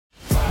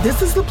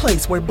This is the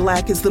place where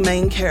Black is the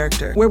main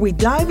character, where we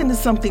dive into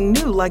something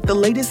new like the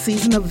latest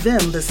season of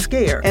Them, The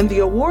Scare, and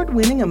the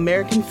award-winning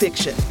American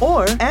Fiction.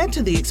 Or add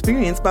to the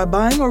experience by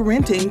buying or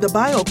renting the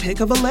biopic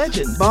of a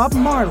legend, Bob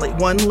Marley,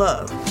 One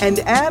Love. And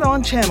add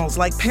on channels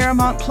like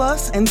Paramount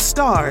Plus and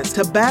Stars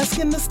to bask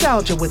in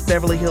nostalgia with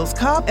Beverly Hills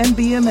Cop and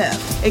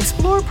BMF.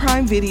 Explore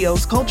Prime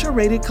Video's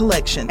culture-rated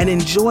collection and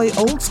enjoy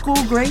old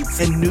school greats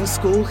and new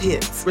school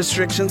hits.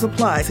 Restrictions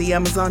apply. See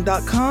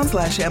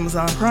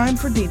Amazon.com/Amazon Prime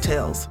for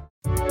details.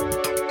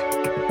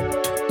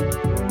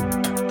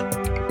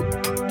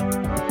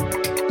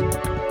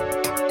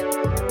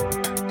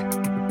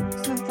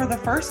 For the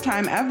first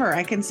time ever,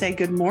 I can say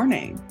good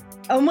morning.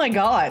 Oh my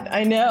God,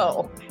 I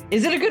know.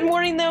 Is it a good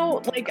morning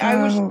though? Like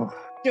I was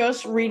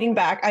just reading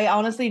back. I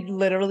honestly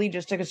literally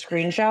just took a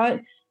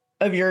screenshot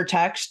of your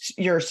text,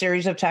 your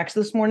series of texts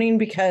this morning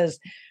because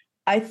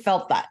I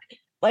felt that.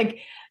 Like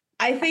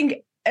I think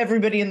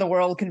everybody in the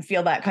world can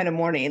feel that kind of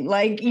morning.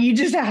 Like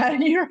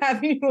you're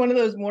having one of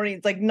those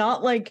mornings, like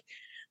not like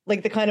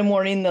the kind of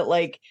morning that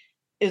like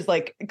is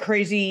like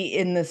crazy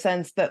in the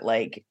sense that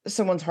like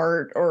someone's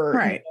hurt or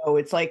right.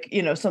 It's like,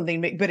 something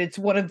big, but it's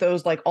one of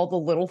those like all the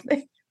little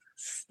things.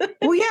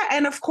 Well, yeah.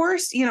 And of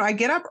course, I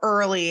get up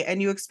early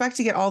and you expect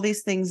to get all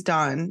these things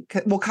done.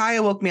 Well,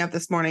 Kaya woke me up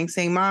this morning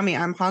saying, Mommy,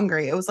 I'm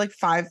hungry. It was like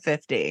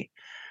 5:50.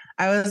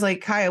 I was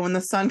like, Kaya, when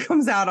the sun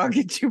comes out, I'll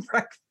get you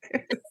breakfast.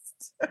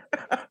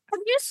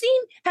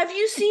 Have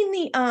you seen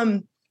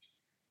the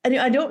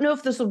I don't know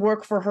if this would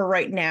work for her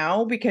right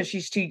now because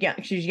she's too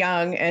young. She's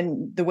young,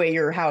 and the way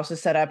your house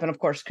is set up, and of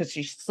course, because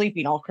she's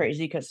sleeping all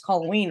crazy because it's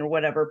Halloween or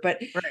whatever.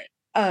 But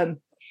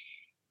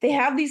they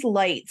have these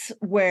lights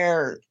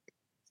where,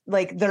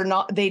 like,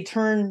 they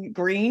turn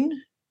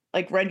green,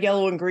 like red,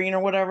 yellow, and green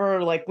or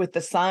whatever, like with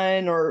the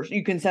sun, or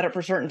you can set it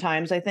for certain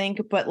times, I think.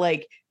 But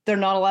like, they're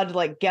not allowed to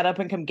like get up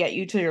and come get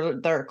you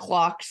till their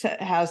clock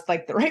has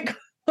like the right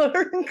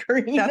color and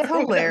green. That's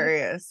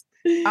hilarious.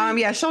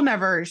 Yeah,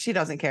 she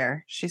doesn't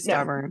care. She's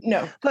stubborn.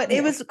 No. But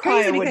it was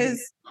crazy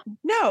because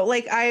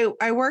like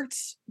I worked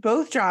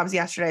both jobs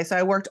yesterday. So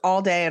I worked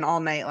all day and all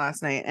night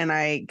last night. And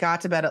I got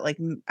to bed at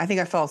I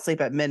think I fell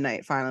asleep at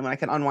midnight finally when I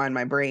could unwind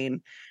my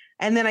brain.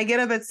 And then I get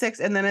up at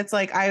 6 and then it's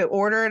like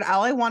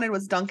all I wanted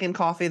was Dunkin'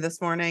 coffee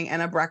this morning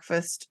and a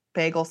breakfast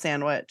bagel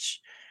sandwich.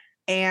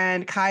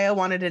 And Kaya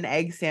wanted an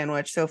egg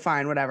sandwich. So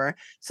fine, whatever.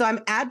 So I'm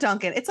at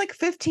Dunkin'. It's like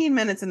 15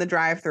 minutes in the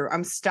drive-through.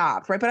 I'm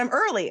stopped, right? But I'm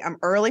early. I'm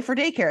early for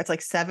daycare. It's like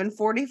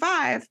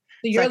 7:45. So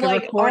you're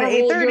like,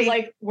 you're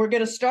like, we're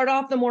going to start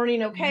off the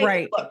morning. Okay.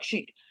 Right. Look,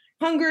 she's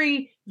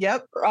hungry.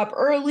 Yep. We're up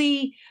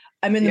early.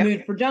 I'm in the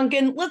mood for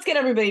Dunkin'. Let's get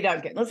everybody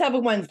Dunkin'. Let's have a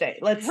Wednesday.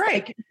 Let's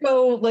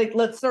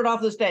let's start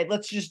off this day.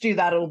 Let's just do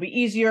that. It'll be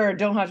easier.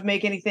 Don't have to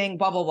make anything,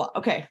 blah, blah, blah.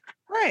 Okay.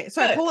 Right.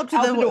 So I pull up to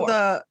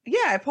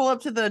I pull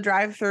up to the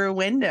drive-through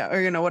window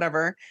or,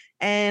 whatever.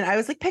 And I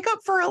was like, pick up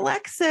for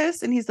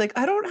Alexis. And he's like,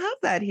 I don't have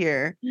that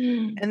here.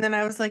 And then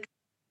I was like,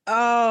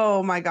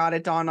 oh my God,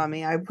 it dawned on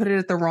me. I put it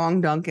at the wrong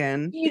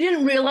Dunkin'. You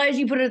didn't realize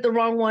you put it at the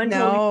wrong one?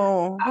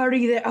 No. How are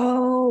you there?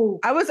 Oh.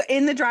 I was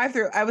in the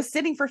drive-through. I was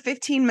sitting for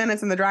 15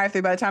 minutes in the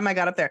drive-through by the time I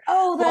got up there.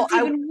 Oh, that's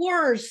even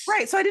worse.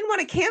 Right. So I didn't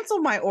want to cancel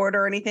my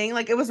order or anything.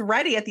 Like it was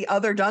ready at the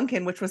other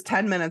Dunkin', which was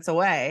 10 minutes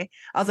away.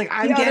 I was like,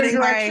 I'm getting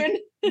my...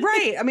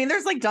 Right. I mean,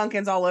 there's like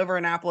Dunkin's all over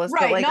Annapolis.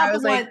 Right. But like, not I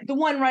was the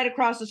one right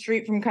across the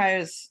street from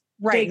Kaya's.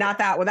 Right. Not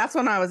that one. That's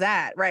when I was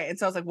at. Right. And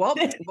so I was like, well,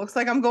 it looks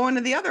like I'm going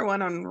to the other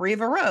one on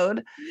Riva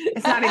Road.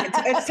 It's not even,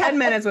 it's 10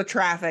 minutes with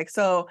traffic.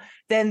 So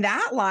then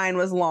that line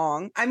was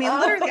long. I mean,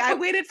 literally, I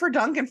waited for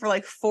Dunkin' for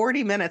like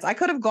 40 minutes. I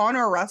could have gone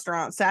to a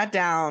restaurant, sat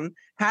down,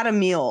 had a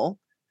meal.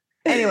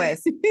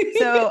 Anyways,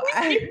 so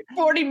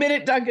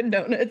 40-minute Dunkin'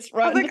 Donuts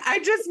run. I was like, I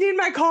just need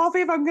my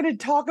coffee if I'm going to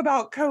talk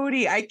about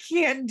Cody. I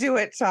can't do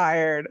it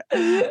tired.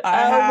 God,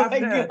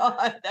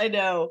 I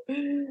know.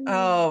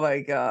 Oh my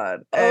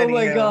God. Oh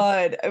my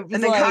God. And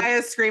then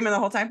Kaya's screaming the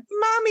whole time,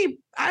 Mommy,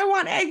 I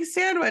want egg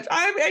sandwich.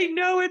 I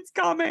know it's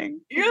coming.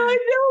 You're like,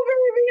 no,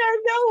 baby, I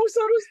know.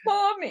 So does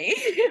Mommy.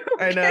 Okay?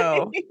 I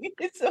know.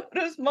 So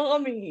does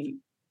Mommy.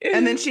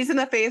 And then she's in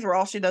the phase where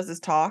all she does is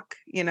talk.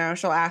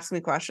 She'll ask me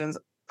questions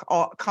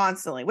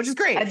constantly, which is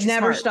great. It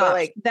never stops.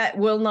 Like, that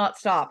will not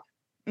stop.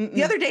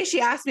 The other day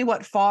she asked me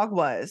what fog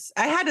was.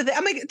 I'm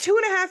like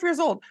 2.5 years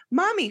old.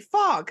 Mommy,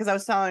 fog. Because I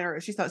was telling her,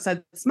 she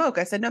said smoke.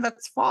 I said, no,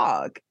 that's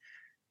fog.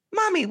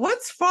 Mommy,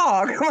 what's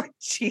fog? I'm like,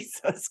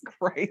 Jesus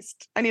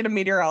Christ. I need a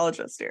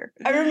meteorologist here.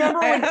 I remember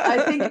when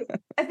I think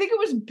it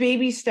was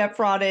baby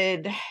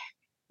stepfrauded.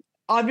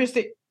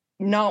 Obviously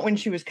not when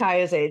she was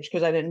Kaya's age,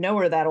 because I didn't know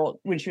her that old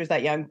when she was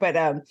that young, but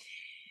I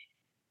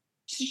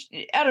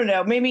don't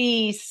know,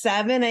 maybe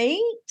 7, 8,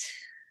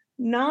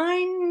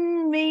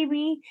 9,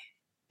 maybe.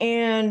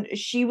 And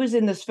she was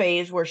in this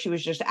phase where she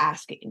was just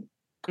asking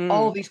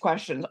all of these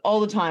questions all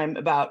the time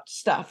about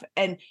stuff.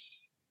 And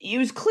it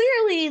was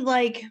clearly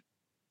like,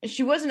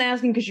 she wasn't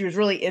asking because she was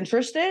really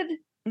interested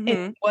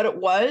in what it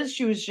was.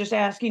 She was just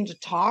asking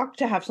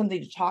to have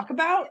something to talk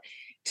about,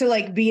 to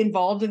like be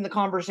involved in the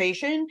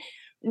conversation,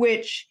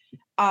 which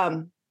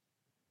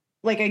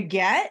like I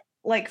get,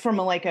 like from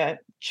a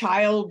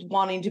child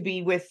wanting to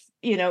be with,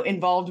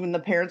 involved in the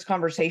parents'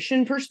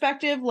 conversation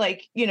perspective.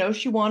 Like,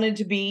 she wanted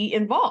to be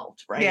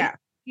involved, right? Yeah.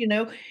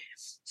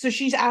 So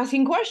she's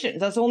asking questions.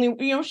 That's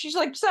only, she's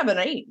like 7,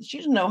 8. She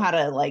doesn't know how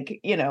to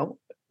like,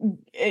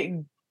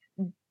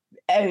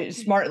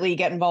 smartly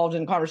get involved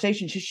in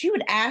conversation. So she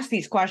would ask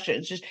these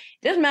questions. Just,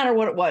 it doesn't matter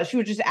what it was. She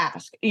would just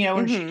ask,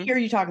 when she'd hear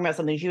you talking about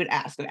something, she would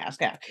ask and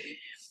ask.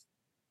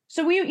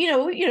 So we,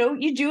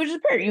 you do it as a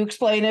parent, you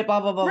explain it, blah,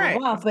 blah, blah, Right,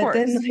 blah, blah. But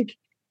then like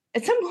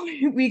at some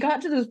point we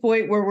got to this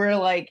point where we're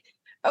like,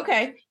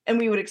 okay. And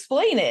we would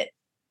explain it.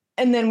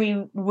 And then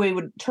we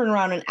would turn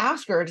around and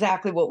ask her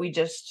exactly what we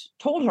just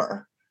told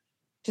her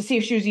to see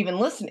if she was even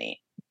listening.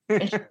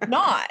 And she's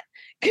not,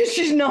 because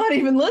she's not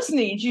even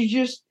listening.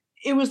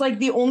 It was like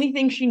the only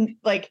thing she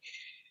like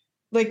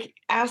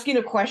asking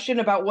a question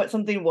about what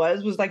something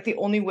was like the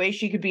only way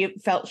she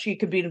felt she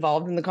could be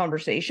involved in the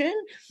conversation.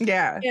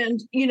 Yeah.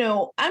 And,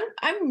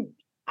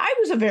 I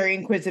was a very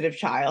inquisitive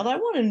child. I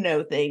want to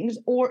know things.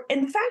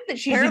 And the fact that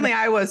she's apparently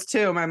I was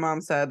too, my mom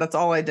said. That's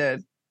all I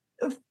did.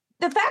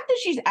 The fact that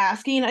she's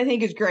asking, I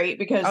think, is great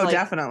because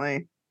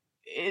definitely.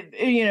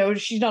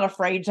 She's not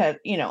afraid to,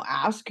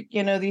 ask,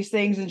 these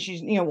things, and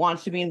she's,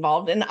 wants to be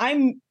involved. And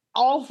I'm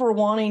all for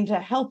wanting to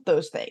help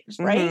those things.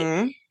 Right.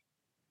 Mm-hmm.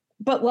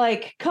 But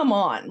like, come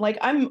on, like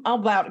I'm all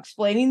about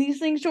explaining these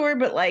things to her,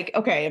 but like,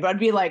 okay, but I'd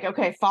be like,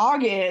 okay,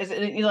 fog is,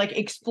 and you like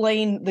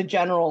explain the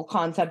general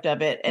concept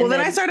of it. And then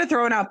I started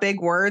throwing out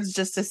big words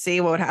just to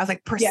see what I was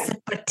like,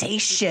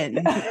 precipitation.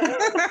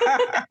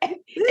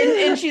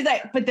 and she's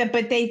like, but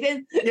they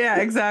did. Yeah,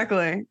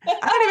 exactly. I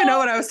don't even know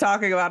what I was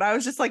talking about. I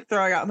was just like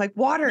throwing out like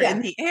water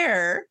in the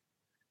air,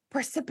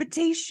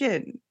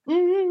 precipitation.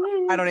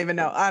 I don't even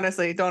know.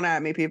 Honestly, don't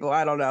at me, people.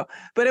 I don't know.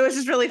 But it was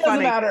just really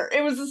funny. Doesn't matter.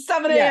 It was a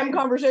 7 a.m.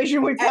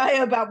 conversation with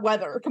Kaya about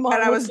weather. Come on.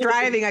 And I was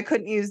driving. I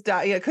couldn't use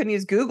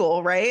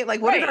Google, right?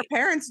 Like, what did our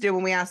parents do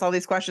when we asked all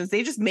these questions?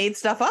 They just made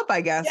stuff up,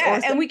 I guess. Yeah,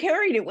 and we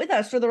carried it with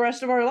us for the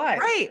rest of our lives.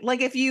 Right.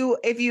 Like if you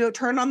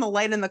turned on the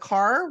light in the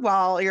car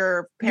while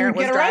your parent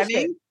was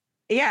driving,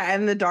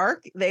 in the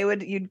dark,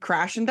 you'd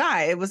crash and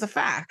die. It was a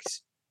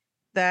fact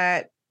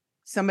that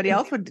somebody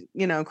else would,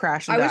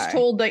 crash and die. I was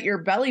told that your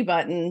belly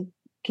button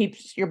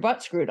keeps your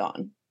butt screwed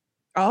on.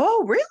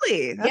 Oh,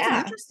 really? That's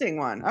an interesting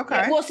one. Okay.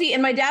 Yeah, well, see,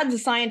 and my dad's a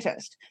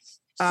scientist.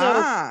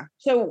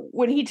 So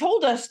when he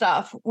told us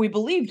stuff, we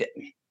believed it.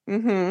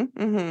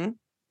 Mm-hmm. Mm-hmm.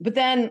 But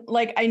then,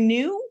 like, I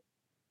knew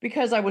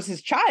because I was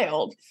his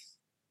child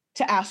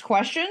to ask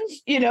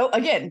questions,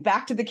 again,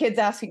 back to the kids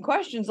asking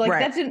questions, like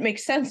that didn't make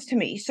sense to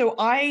me. So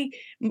I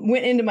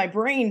went into my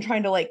brain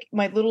trying to like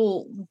my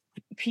little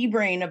pea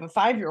brain of a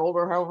 5-year-old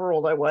or however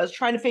old I was,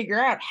 trying to figure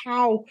out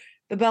how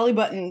the belly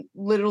button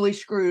literally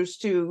screws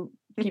to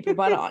keep your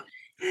butt on.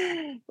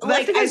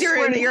 That's because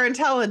you're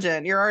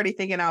intelligent. You're already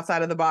thinking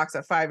outside of the box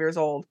at 5 years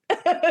old.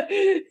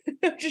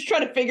 Just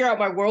trying to figure out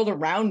my world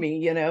around me,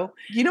 You know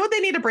what they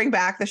need to bring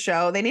back the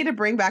show? They need to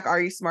bring back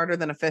Are You Smarter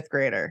Than a Fifth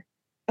Grader?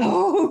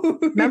 Oh,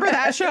 remember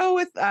that show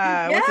with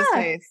what's his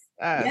face?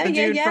 The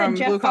dude from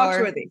Jeff Blue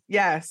Collar. Foxworthy.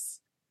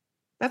 Yes.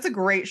 That's a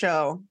great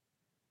show.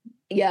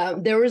 Yeah,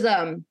 there was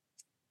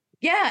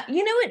yeah,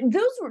 you know what?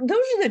 Those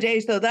are the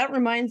days though. That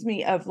reminds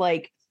me of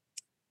like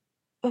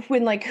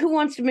when like Who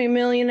Wants to Be a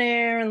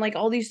Millionaire and like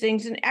all these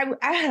things. And I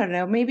don't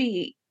know,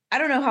 maybe I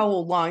don't know how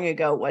long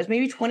ago it was,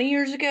 maybe 20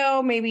 years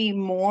ago, maybe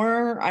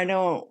more. I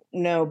don't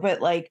know, but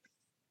like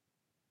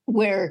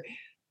where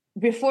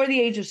before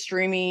the age of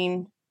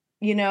streaming,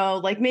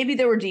 like maybe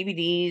there were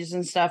DVDs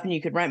and stuff and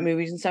you could rent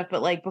movies and stuff,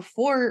 but like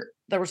before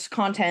there was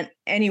content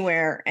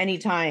anywhere,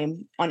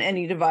 anytime, on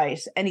any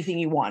device, anything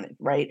you wanted,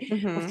 right?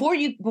 Mm-hmm.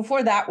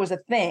 Before that was a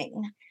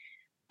thing,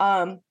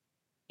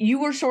 you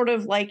were sort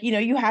of like,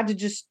 you had to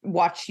just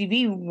watch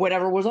TV,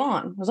 whatever was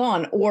on.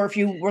 Or if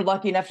you were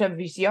lucky enough to have a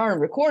VCR and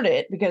record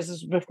it, because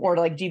this was before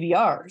like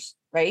DVRs,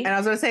 right? And I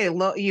was going to say,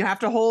 you have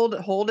to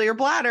hold your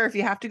bladder if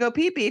you have to go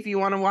pee-pee if you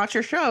want to watch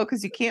your show,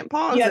 because you can't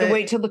pause it. You had to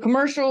wait till the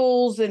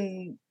commercials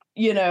and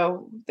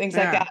things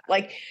like that.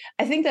 Like,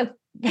 I think that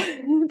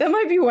that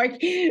might be why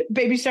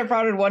Baby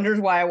Stepfather wonders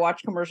why I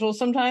watch commercials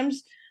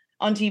sometimes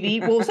on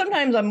TV. Well,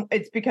 sometimes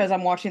it's because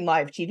I'm watching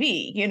live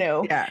TV,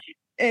 Yeah.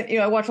 And,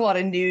 I watch a lot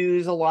of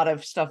news, a lot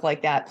of stuff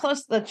like that.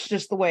 Plus, that's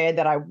just the way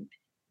that I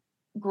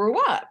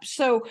grew up.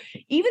 So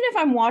even if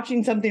I'm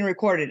watching something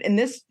recorded, and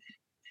this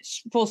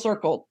full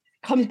circle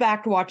comes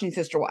back to watching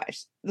Sister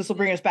Wives, this will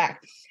bring us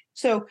back.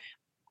 So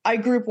I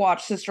group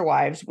watch Sister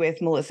Wives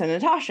with Melissa and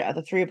Natasha.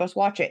 The three of us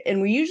watch it.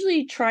 And we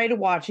usually try to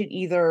watch it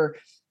either,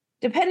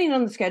 depending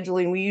on the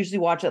scheduling, we usually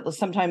watch it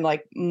sometime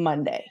like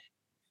Monday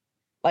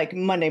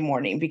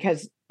morning,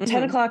 because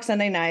 10 o'clock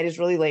Sunday night is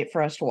really late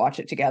for us to watch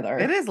it together.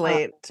 It is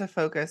late to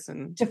focus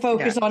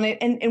on it.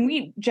 And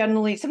we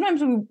generally,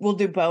 sometimes we will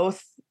do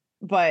both,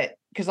 but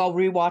because I'll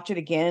rewatch it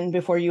again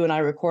before you and I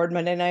record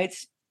Monday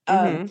nights.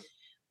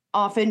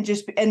 Often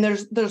and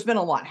there's been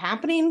a lot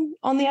happening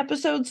on the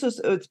episode, so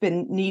it's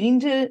been needing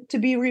to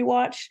be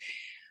rewatched.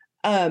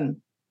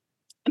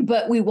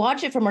 But we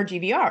watch it from our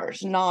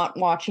DVRs,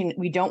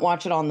 we don't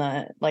watch it on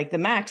the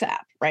Max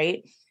app,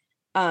 right?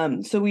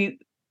 So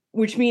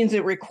which means we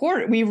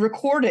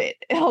record it.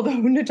 Although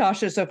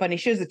Natasha's so funny.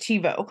 She has a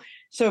TiVo.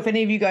 So if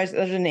any of you guys,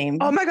 there's a name.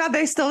 Oh my God,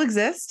 they still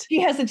exist? She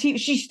has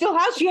she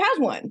has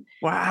one.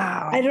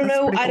 Wow. I don't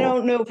know. Cool. I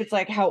don't know if it's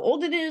like how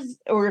old it is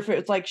or if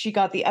it's like she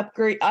got the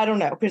upgrade. I don't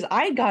know. Because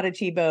I got a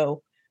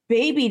TiVo.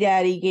 Baby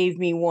daddy gave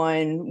me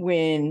one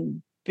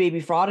when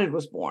baby Frauded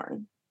was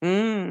born.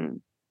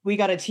 We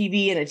got a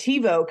TV and a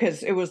TiVo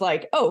because it was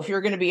like, oh, if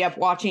you're going to be up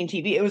watching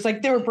TV, it was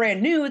like they were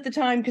brand new at the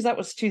time because that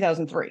was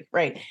 2003,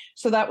 right?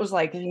 So that was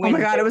like, oh my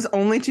God, it was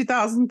only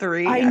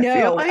 2003. I know.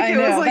 I feel like it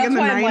was like that's in the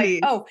why 90s. I'm like,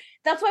 oh,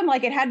 that's why I'm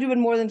like, it had to have been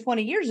more than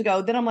 20 years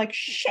ago. Then I'm like,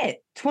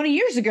 shit, 20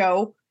 years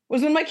ago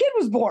was when my kid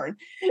was born.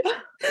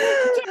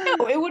 So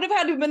no, it would have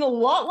had to have been a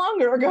lot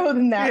longer ago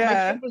than that. Yeah.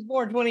 My kid was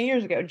born 20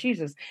 years ago.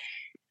 Jesus.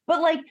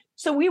 But like,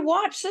 so we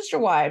watch Sister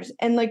Wives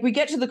and like we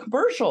get to the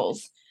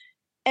commercials.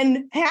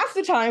 And half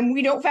the time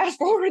we don't fast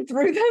forward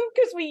through them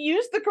because we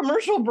use the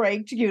commercial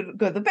break to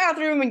go to the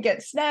bathroom and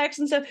get snacks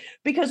and stuff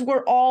because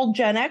we're all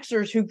Gen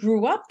Xers who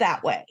grew up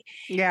that way.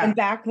 Yeah. And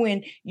back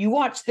when you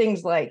watch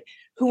things like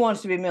Who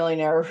Wants to Be a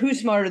Millionaire or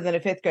Who's Smarter Than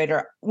a Fifth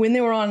Grader, when they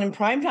were on in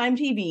primetime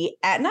TV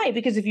at night,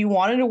 because if you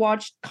wanted to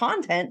watch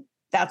content,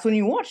 that's when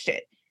you watched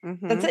it.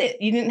 That's it.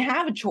 You didn't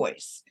have a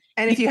choice.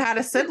 And if you had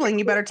a sibling,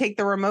 you better take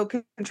the remote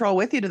control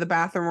with you to the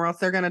bathroom or else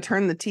they're going to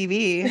turn the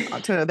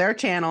TV to their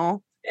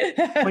channel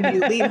when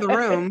you leave the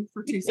room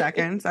for 2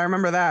 seconds. I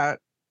remember that.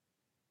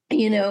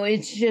 You know,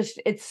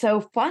 it's so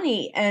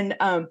funny. And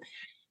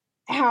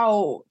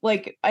how,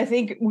 like, I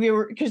think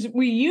because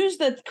we use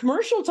the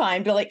commercial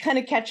time to like kind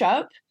of catch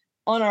up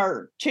on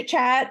our chit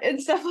chat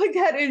and stuff like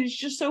that. And it's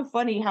just so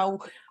funny how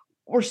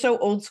we're so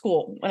old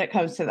school when it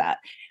comes to that.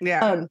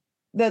 Yeah.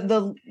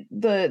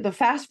 The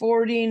fast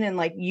forwarding and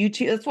like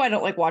YouTube. That's why I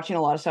don't like watching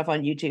a lot of stuff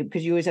on YouTube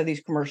because you always have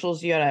these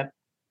commercials you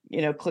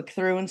gotta, click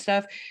through and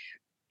stuff.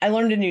 I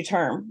learned a new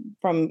term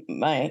from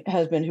my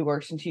husband who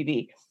works in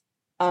TV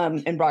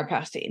and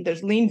broadcasting.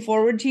 There's lean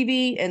forward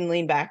TV and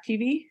lean back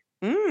TV.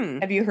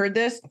 Have you heard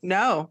this?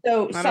 No.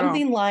 So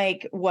something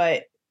like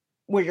where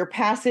you're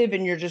passive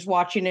and you're just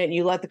watching it and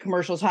you let the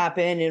commercials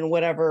happen and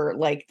whatever,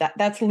 like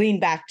that's lean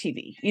back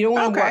TV. You don't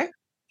want to work.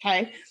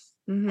 Okay.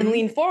 And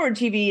lean forward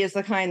TV is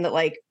the kind that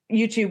like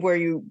YouTube where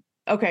you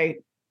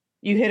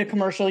hit a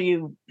commercial,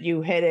 you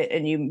hit it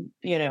and you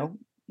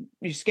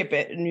skip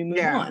it and you move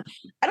on.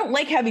 I don't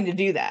like having to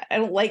do that. I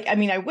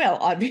will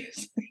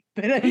obviously,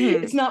 but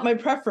it's not my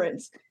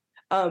preference.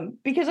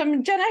 Because I'm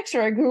a Gen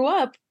Xer. I grew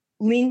up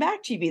lean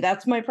back TV.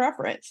 That's my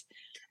preference.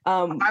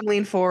 I'm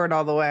lean forward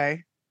all the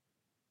way.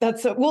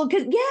 That's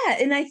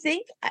and I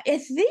think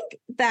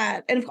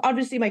that, and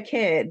obviously my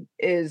kid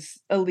is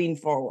a lean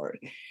forward.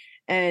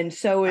 And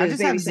so I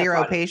just have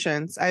zero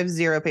patience. I have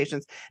zero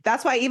patience.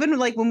 That's why even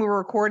like when we were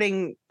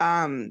recording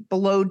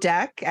Below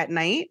Deck at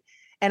night,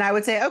 and I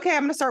would say, okay, I'm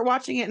going to start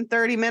watching it in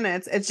 30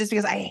 minutes. It's just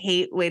because I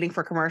hate waiting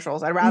for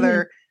commercials. I'd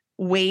rather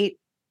wait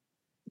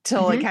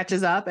till it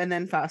catches up and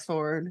then fast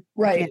forward.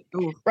 Right.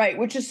 Right.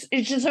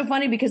 It's just so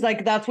funny because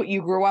like, that's what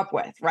you grew up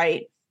with,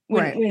 right?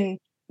 When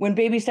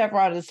baby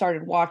stepbrother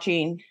started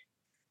watching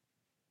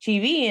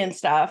TV and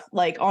stuff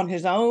like on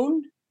his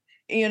own,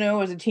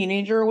 as a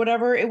teenager or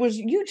whatever, it was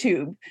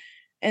YouTube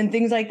and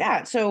things like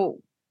that. So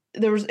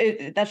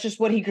that's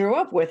just what he grew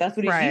up with. That's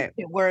what he's used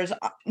to. Whereas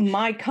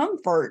my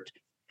comfort,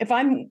 if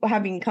I'm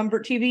having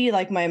comfort TV,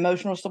 like my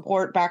emotional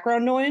support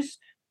background noise,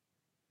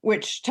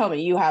 which tell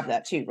me you have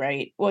that too,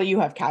 right? Well, you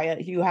have Kaya,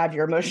 you have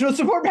your emotional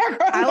support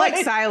background. I like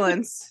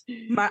silence.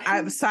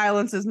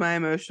 Silence is my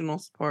emotional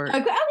support.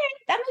 Okay,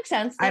 that makes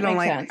sense. I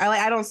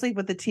don't sleep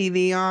with the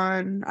TV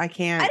on. I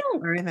can't.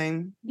 Or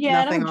anything.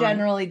 Yeah, I don't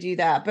generally do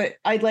that, but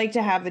I'd like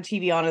to have the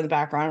TV on in the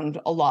background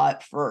a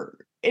lot for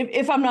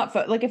if I'm not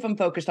if I'm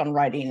focused on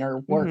writing or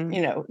work,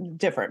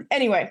 different.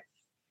 Anyway,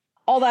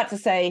 all that to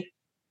say,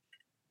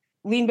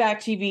 lean back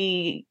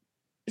TV.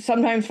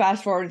 Sometimes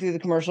fast forward through the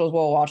commercials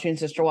while watching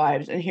Sister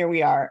Wives, and here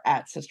we are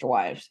at Sister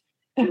Wives.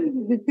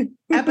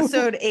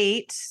 Episode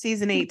 8,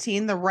 season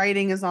 18. The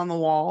writing is on the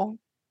wall.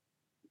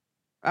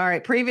 All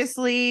right.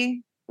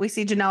 Previously, we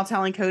see Janelle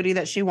telling Cody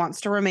that she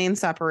wants to remain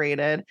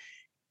separated.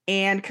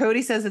 And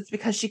Cody says it's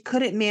because she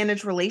couldn't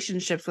manage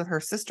relationships with her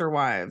sister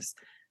wives.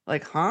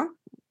 Like, huh?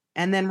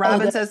 And then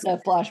Robin says...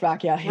 That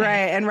flashback, yeah.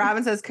 Right. And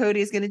Robin says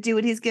Cody's going to do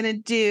what he's going to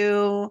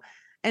do.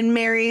 And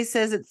Mary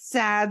says it's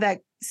sad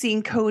that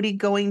seeing Cody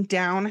going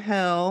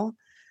downhill.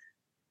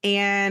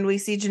 And we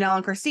see Janelle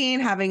and Christine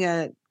having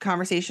a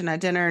conversation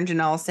at dinner, and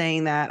Janelle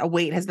saying that a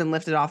weight has been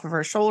lifted off of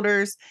her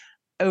shoulders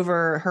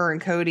over her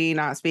and Cody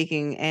not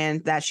speaking,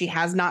 and that she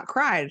has not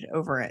cried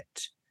over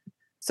it.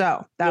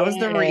 So that was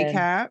the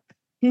recap.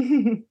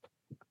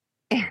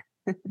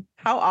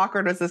 How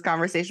awkward was this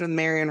conversation with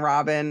Mary and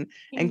Robin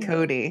and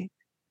Cody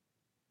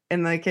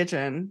in the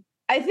kitchen?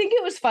 I think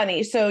it was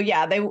funny. So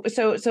yeah,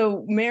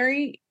 so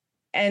Mary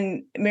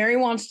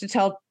wants to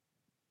tell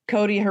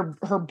Cody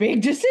her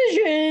big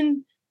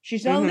decision.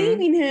 She's not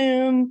leaving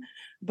him,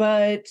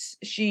 but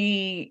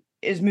she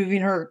is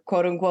moving her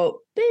quote unquote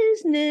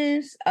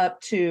business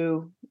up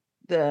to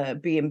the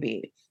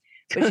B&B.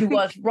 but she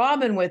wants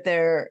Robin with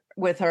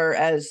her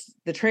as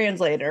the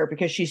translator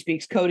because she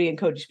speaks Cody and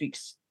Cody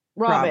speaks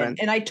Robin.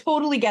 And I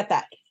totally get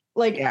that.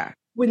 Like,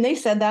 when they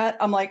said that,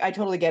 I'm like, I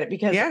totally get it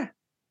because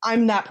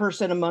I'm that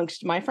person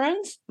amongst my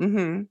friends.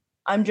 Mm-hmm.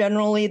 I'm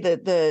generally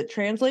the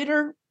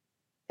translator,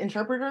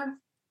 interpreter.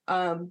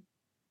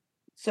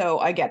 So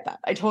I get that.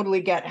 I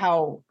totally get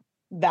how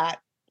that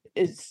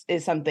is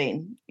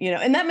something,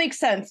 and that makes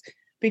sense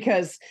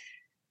because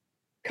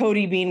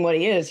Cody being what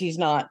he is, he's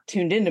not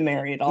tuned into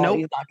Mary at all.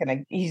 Nope.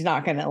 He's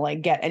not gonna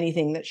like get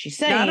anything that she's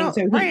saying.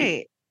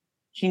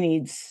 She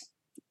needs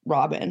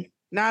Robin.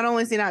 Not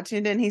only is he not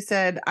tuned in, he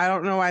said, I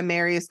don't know why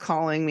Mary is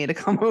calling me to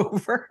come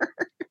over.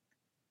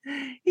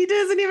 He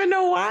doesn't even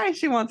know why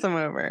she wants him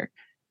over.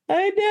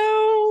 I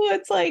know.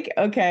 It's like,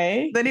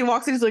 okay. Then he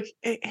walks in, he's like,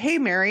 hey,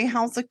 Mary,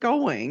 how's it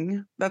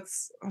going? I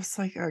was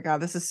like, oh God,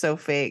 this is so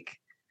fake.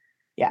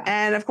 Yeah.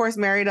 And of course,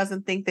 Mary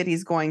doesn't think that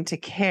he's going to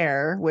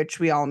care, which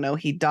we all know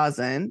he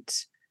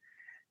doesn't.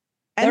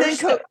 And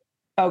go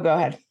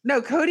ahead.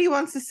 No, Cody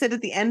wants to sit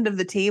at the end of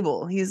the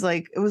table. He's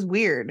like, it was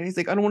weird. He's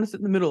like, I don't want to sit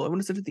in the middle. I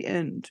want to sit at the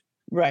end.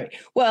 Right.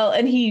 Well,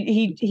 and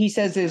he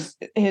says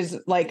his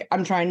like,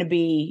 I'm trying to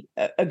be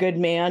a good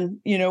man,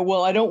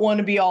 well, I don't want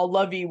to be all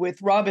lovey with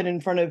Robin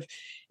in front of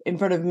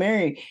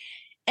Mary.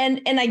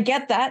 And I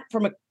get that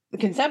from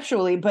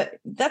conceptually, but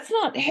that's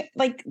not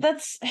like,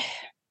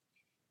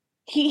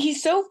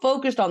 he's so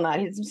focused on that.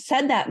 He's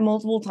said that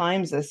multiple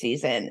times this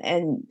season.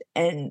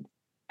 And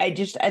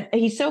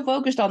he's so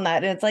focused on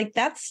that. And it's like,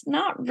 that's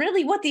not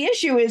really what the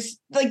issue is.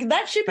 Like,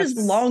 that ship is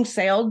long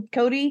sailed,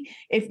 Cody.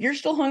 If you're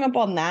still hung up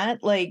on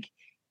that, like,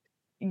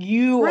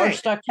 you are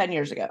stuck 10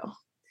 years ago.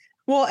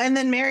 Well, and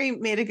then Mary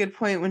made a good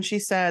point when she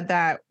said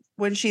that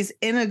when she's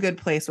in a good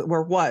place,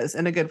 was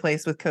in a good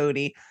place with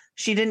Cody,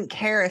 she didn't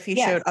care if he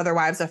showed other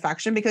wives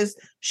affection because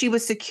she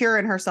was secure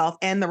in herself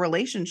and the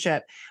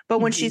relationship. But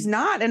when she's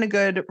not in a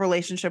good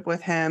relationship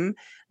with him,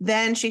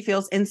 then she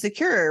feels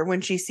insecure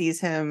when she sees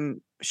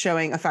him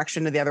showing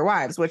affection to the other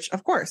wives, which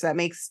of course that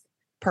makes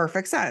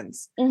perfect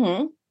sense.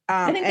 Mm-hmm.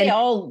 I think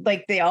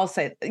they all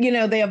say,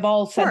 they have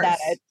all said that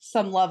at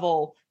some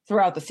level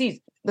throughout the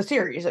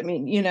series. I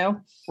mean,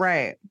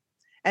 right.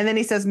 And then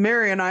he says,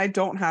 Mary and I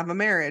don't have a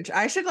marriage.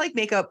 I should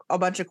make up a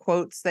bunch of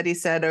quotes that he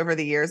said over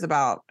the years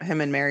about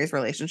him and Mary's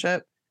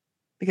relationship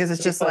because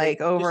it's just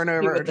over and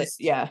over.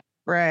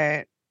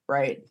 Right.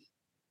 Right.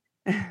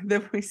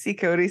 Then we see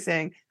Cody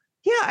saying,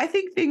 yeah, I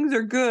think things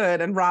are good.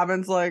 And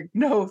Robin's like,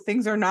 no,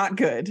 things are not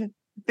good.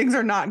 Things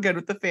are not good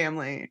with the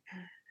family.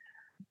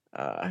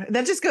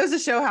 That just goes to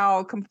show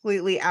how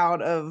completely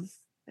out of,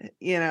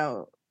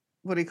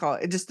 what do you call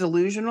it? Just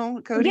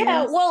delusional Cody is.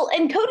 Well,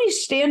 and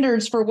Cody's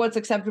standards for what's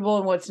acceptable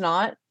and what's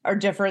not are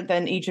different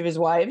than each of his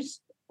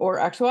wives or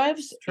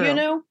ex-wives,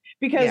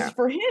 because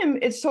for him,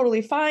 it's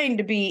totally fine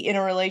to be in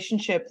a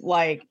relationship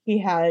like he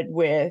had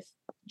with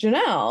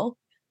Janelle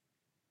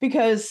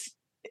because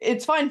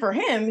it's fine for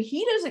him.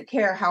 He doesn't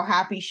care how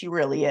happy she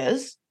really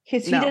is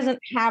because he doesn't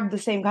have the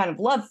same kind of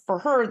love for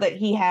her that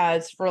he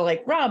has for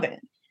like Robin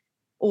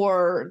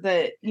or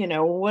that,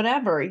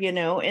 whatever,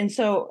 and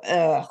so,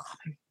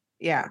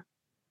 yeah.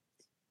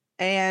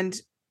 And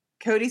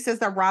Cody says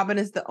that Robin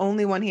is the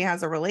only one he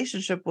has a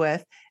relationship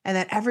with and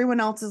that everyone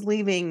else is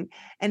leaving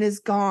and is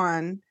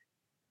gone.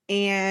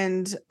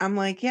 And I'm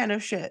like, yeah, no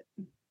shit.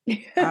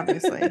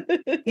 Obviously.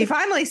 He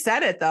finally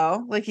said it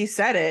though. Like he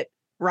said it.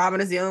 Robin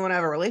is the only one I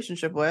have a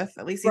relationship with.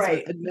 At least he's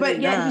right. But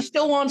yet he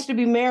still wants to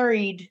be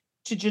married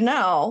to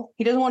Janelle.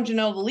 He doesn't want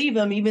Janelle to leave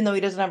him, even though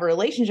he doesn't have a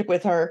relationship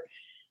with her.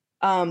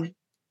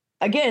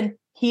 Again,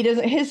 he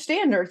doesn't, his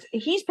standards,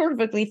 he's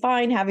perfectly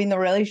fine having the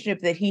relationship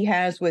that he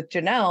has with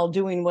Janelle,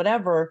 doing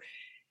whatever.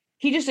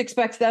 He just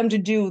expects them to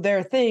do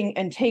their thing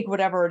and take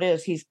whatever it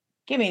is he's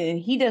giving. And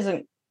he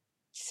doesn't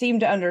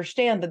seem to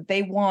understand that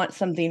they want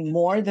something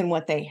more than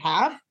what they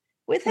have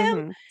with him.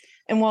 Mm-hmm.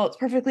 And while it's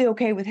perfectly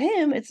okay with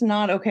him, it's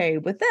not okay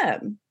with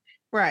them.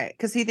 Right.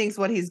 Because he thinks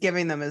what he's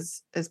giving them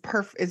is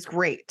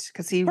great.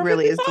 Because he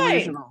really is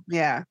delusional.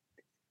 Yeah.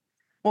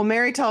 Well,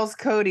 Mary tells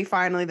Cody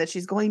finally that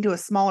she's going to a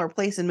smaller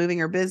place and moving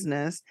her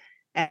business.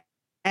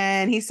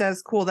 And he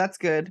says, cool, that's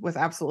good, with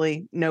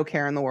absolutely no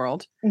care in the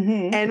world.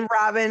 Mm-hmm. And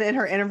Robin in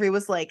her interview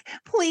was like,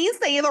 please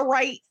say the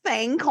right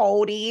thing,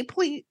 Cody.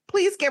 Please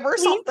give her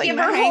something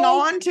to hang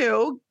on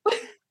to.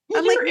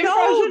 I'm like,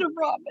 no,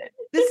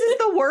 this is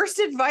the worst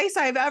advice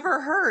I've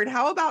ever heard.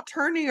 How about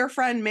turning your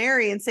friend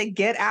Mary and say,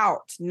 get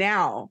out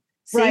now.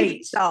 Save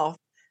yourself.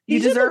 You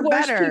deserve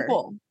better.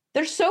 People.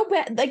 They're so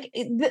bad. Like,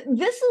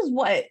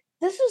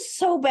 this is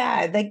so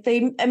bad. Like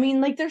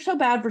they're so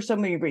bad for so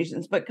many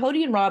reasons, but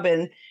Cody and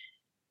Robin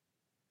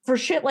for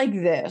shit like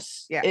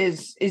this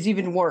is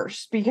even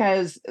worse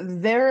because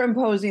they're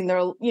imposing their,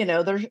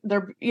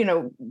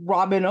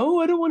 Robin, oh,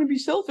 I don't want to be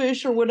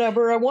selfish or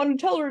whatever. I want to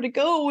tell her to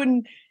go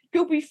and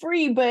go be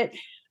free, but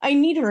I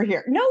need her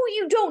here. No,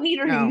 you don't need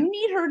her here. You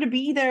need her to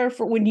be there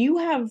for when you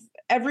have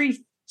every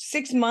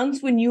 6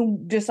 months when you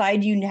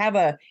decide you have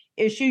a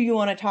issue you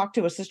want to talk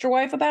to a sister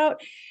wife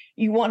about,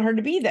 you want her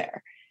to be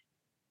there.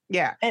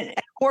 Yeah.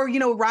 Or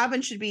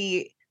Robin should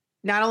be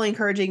not only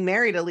encouraging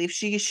Mary to leave,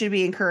 she should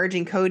be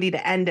encouraging Cody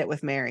to end it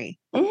with Mary.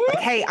 Mhm. Like,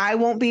 hey, I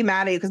won't be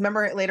mad at you. Because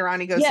remember later on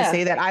he goes to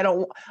say that I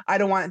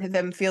don't want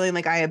them feeling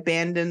like I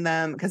abandoned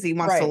them, because he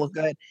wants to look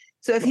good.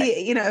 So if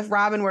he, if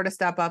Robin were to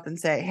step up and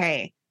say,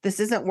 hey, this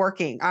isn't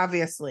working,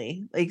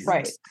 obviously, like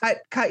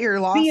cut your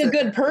losses. Be a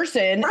good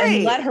person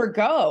and let her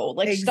go.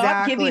 Like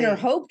stop giving her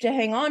hope to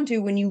hang on to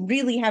when you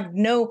really have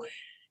no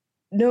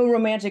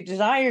romantic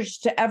desires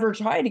to ever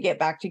try to get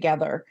back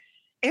together.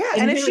 Yeah,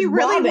 and if she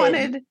really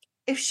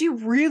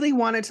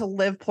wanted to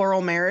live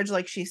plural marriage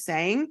like she's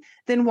saying,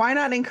 then why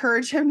not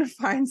encourage him to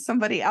find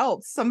somebody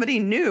else, somebody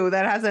new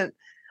that hasn't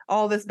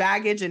all this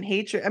baggage and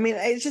hatred? I mean,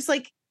 it's just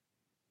like,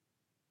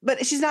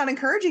 but she's not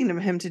encouraging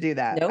him to do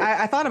that. Nope.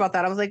 I thought about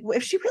that. I was like, well,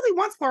 if she really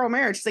wants plural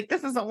marriage, she's like,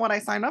 this isn't what I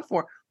signed up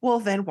for. Well,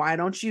 then why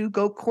don't you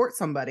go court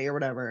somebody or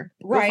whatever?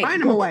 Right. Go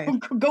find him away.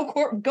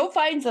 Go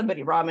find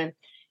somebody, Robin.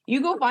 You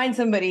go find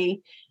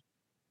somebody.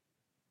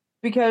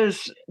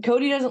 Because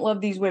Cody doesn't love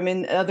these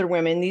women, other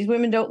women. These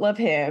women don't love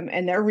him.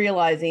 And they're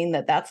realizing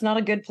that that's not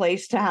a good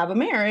place to have a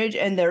marriage.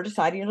 And they're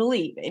deciding to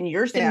leave. And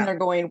you're sitting there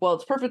going, well,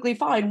 it's perfectly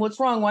fine. What's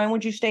wrong? Why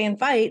won't you stay and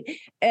fight?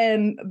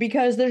 And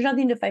because there's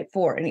nothing to fight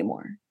for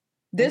anymore.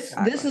 This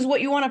is what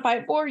you want to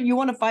fight for. You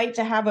want to fight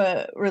to have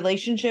a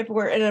relationship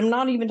where, and I'm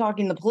not even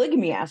talking the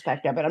polygamy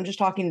aspect of it. I'm just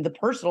talking the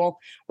personal,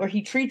 where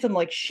he treats them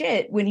like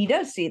shit when he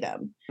does see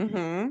them.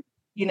 Mm-hmm.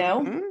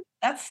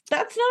 That's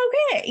not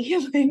okay.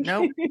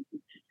 Nope.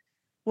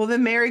 Well,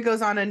 then Mary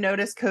goes on to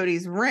notice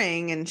Cody's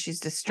ring, and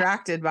she's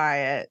distracted by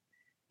it.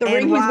 The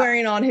ring he's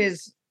wearing on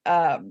his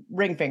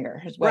ring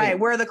finger. Right,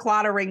 where the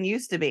Claddagh ring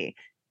used to be.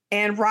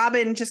 And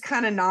Robin just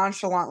kind of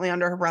nonchalantly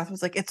under her breath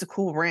was like, it's a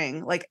cool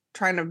ring, like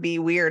trying to be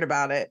weird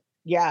about it.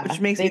 Yeah. Which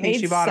makes me think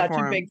she bought it for him.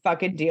 Such a big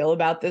fucking deal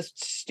about this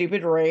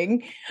stupid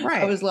ring.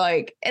 Right. I was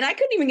like, and I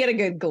couldn't even get a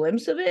good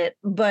glimpse of it,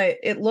 but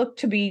it looked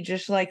to be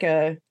just like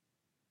I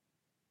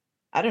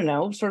don't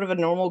know, sort of a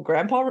normal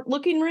grandpa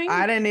looking ring.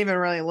 I didn't even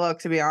really look,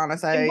 to be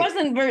honest. There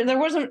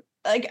wasn't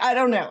like, I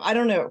don't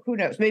know. Who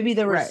knows? Maybe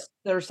there was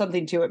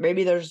something to it.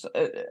 Maybe there's,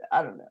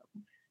 I don't know.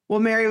 Well,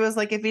 Mary was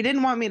like, if you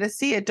didn't want me to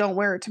see it, don't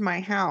wear it to my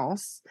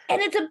house.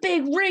 And it's a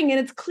big ring, and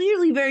it's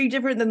clearly very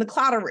different than the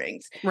Claddagh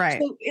rings.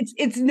 Right. So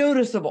it's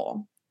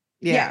noticeable.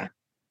 Yeah.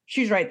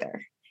 She's right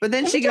there. But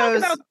then she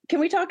goes, can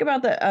we talk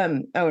about the,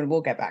 and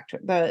we'll get back to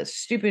it, the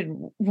stupid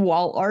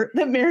wall art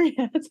that Mary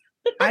has?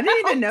 I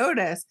didn't even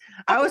notice.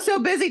 I was so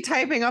busy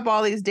typing up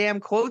all these damn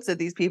quotes that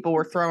these people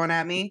were throwing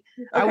at me.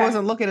 Okay. I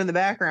wasn't looking in the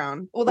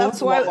background. Well,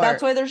 that's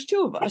why there's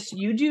two of us.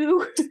 You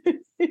do.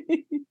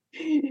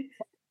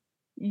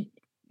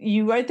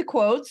 You write the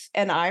quotes,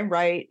 and I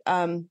write.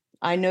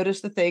 I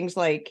notice the things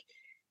like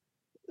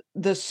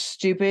the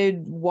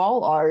stupid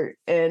wall art,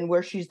 and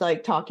where she's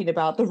like talking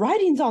about the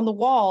writing's on the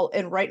wall,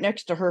 and right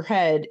next to her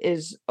head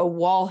is a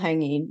wall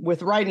hanging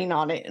with writing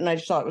on it, and I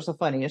just thought it was the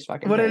funniest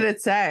fucking. What did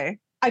it say?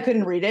 I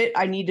couldn't read it.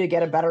 I need to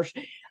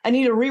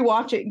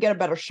rewatch it and get a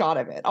better shot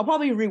of it. I'll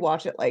probably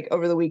rewatch it like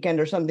over the weekend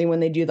or something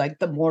when they do like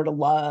the More to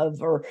Love,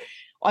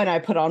 and I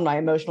put on my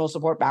emotional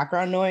support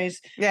background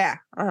noise. Yeah.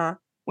 Uh-huh.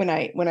 When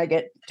I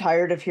get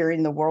tired of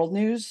hearing the world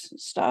news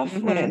stuff,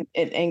 when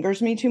it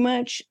angers me too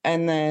much.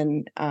 And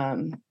then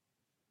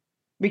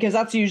because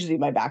that's usually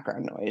my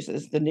background noise,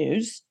 is the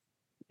news,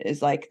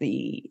 is like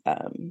the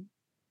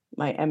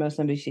my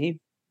MSNBC.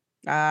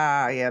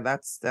 Yeah,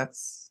 that's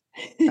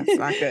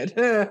not good.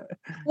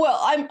 Well,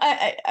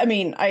 I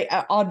mean,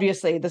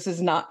 obviously this is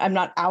not, I'm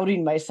not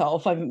outing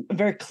myself. I'm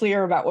very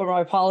clear about where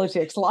my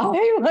politics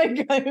lie.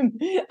 Like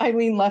I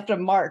lean left of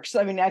Marx.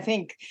 I mean, I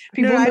think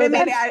people. I didn't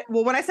mean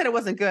well, when I said it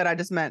wasn't good, I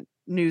just meant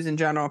news in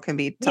general can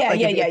be tough.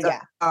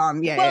 Yeah.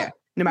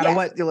 No matter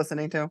what you're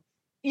listening to.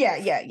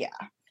 Yeah.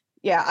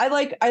 I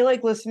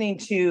like listening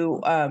to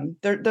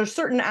there's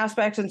certain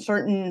aspects and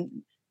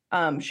certain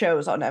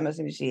shows on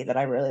MSNBC that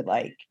I really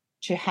like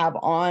to have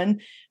on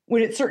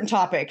when it's certain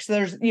topics.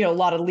 There's, a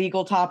lot of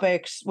legal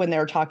topics when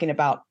they're talking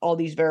about all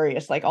these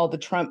various, like all the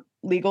Trump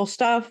legal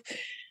stuff.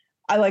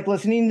 I like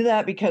listening to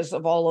that because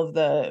of all of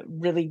the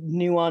really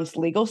nuanced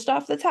legal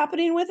stuff that's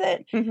happening with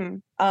it.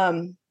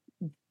 Mm-hmm.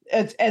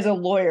 As a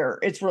lawyer,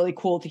 it's really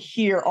cool to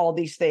hear all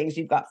these things.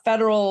 You've got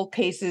federal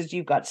cases,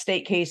 you've got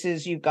state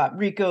cases, you've got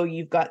RICO,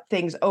 you've got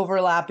things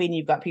overlapping,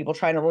 you've got people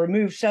trying to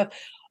remove stuff.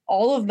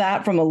 All of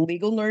that from a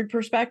legal nerd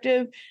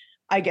perspective,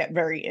 I get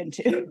very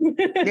into.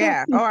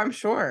 Yeah. Oh, I'm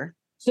sure.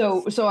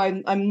 So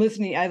I'm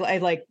listening. I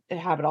like to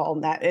have it all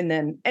in that. And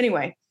then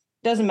anyway,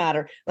 doesn't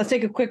matter. Let's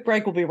take a quick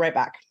break. We'll be right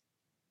back.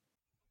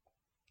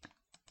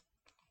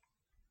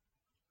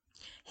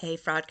 Hey,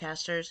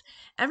 fraudcasters.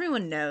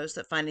 Everyone knows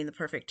that finding the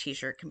perfect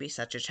t-shirt can be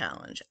such a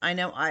challenge. I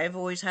know I've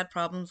always had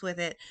problems with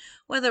it,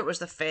 whether it was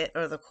the fit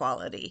or the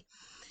quality.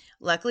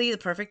 Luckily, the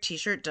perfect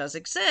t-shirt does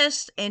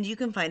exist, and you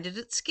can find it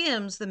at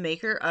Skims, the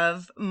maker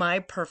of my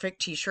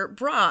perfect t-shirt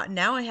bra.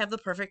 Now I have the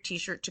perfect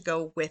t-shirt to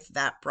go with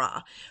that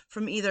bra.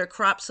 From either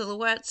crop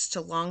silhouettes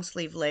to long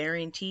sleeve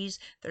layering tees,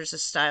 there's a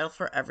style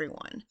for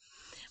everyone.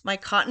 My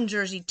cotton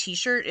jersey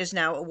t-shirt is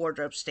now a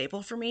wardrobe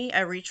staple for me. I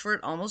reach for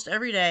it almost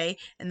every day,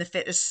 and the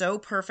fit is so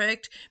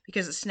perfect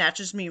because it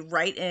snatches me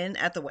right in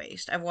at the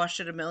waist. I've washed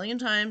it a million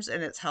times,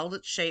 and it's held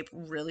its shape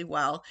really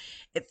well.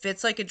 It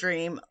fits like a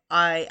dream.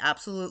 I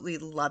absolutely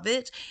love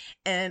it.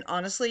 And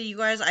honestly, you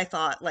guys, I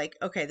thought like,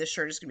 okay, this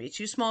shirt is going to be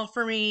too small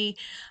for me,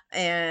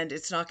 and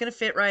it's not going to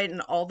fit right,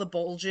 and all the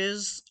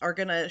bulges are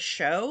going to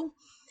show.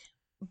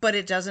 But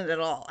it doesn't at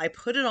all. I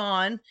put it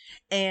on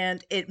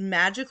and it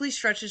magically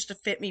stretches to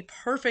fit me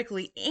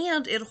perfectly,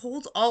 and it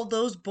holds all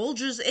those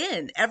bulges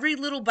in. Every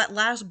little but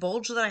last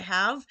bulge that I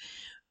have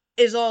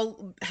is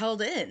all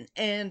held in,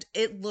 and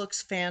it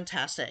looks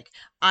fantastic.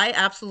 I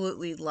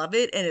absolutely love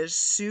it, and it is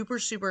super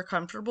super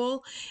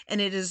comfortable,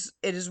 and it is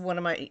one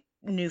of my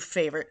new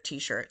favorite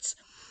t-shirts.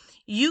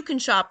 You can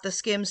shop the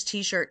Skims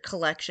t-shirt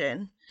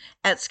collection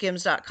at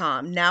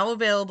skims.com, now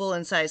available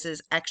in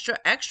sizes extra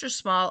extra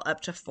small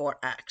up to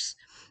 4X.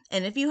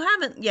 And if you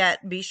haven't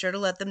yet, be sure to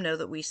let them know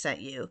that we sent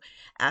you.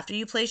 After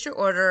you place your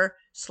order,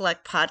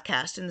 select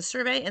podcast in the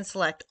survey and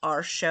select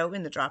our show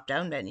in the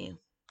drop-down menu.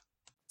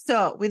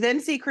 So we then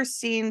see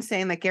Christine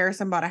saying that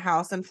Garrison bought a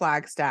house in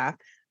Flagstaff.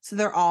 So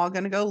they're all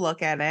going to go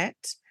look at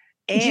it.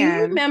 And do you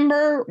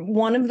remember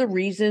one of the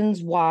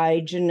reasons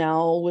why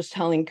Janelle was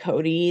telling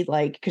Cody,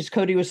 like, because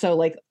Cody was so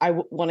like, I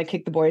want to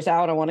kick the boys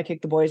out. I want to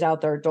kick the boys out.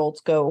 They're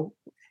adults. Go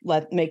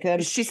make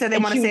them. She said they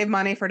want to save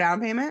money for down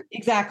payment.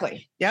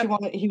 Exactly. Yeah.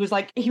 He was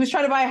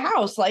trying to buy a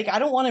house. Like, I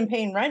don't want him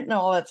paying rent and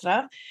all that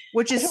stuff.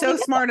 Which is so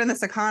smart in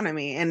this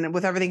economy and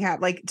with everything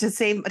like to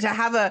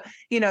have a,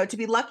 to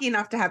be lucky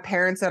enough to have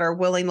parents that are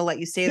willing to let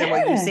you stay there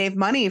while you save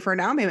money for a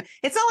down payment.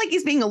 It's not like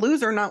he's being a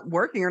loser, not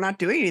working or not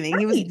doing anything.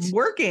 Right. He was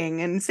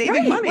working and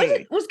saving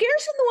money. Was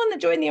Garrison the one that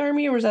joined the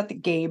army, or was that the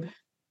Gabe?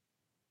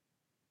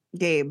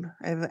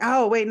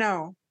 Oh, wait,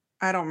 no.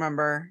 I don't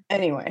remember.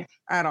 Anyway.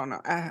 I don't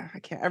know. I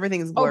can't.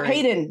 Everything's blurry. Oh,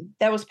 Peyton.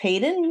 That was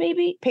Peyton,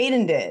 maybe?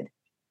 Peyton did.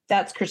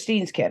 That's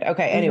Christine's kid.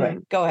 Okay, anyway,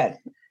 go ahead.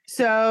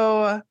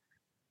 So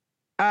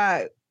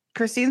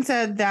Christine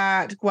said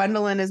that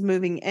Gwendolyn is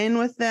moving in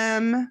with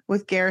them,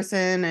 with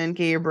Garrison and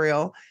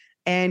Gabriel.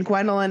 And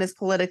Gwendolyn is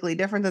politically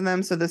different than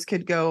them, so this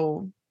could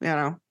go,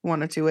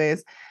 one of two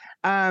ways.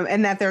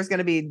 And that there's going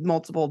to be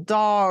multiple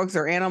dogs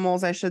or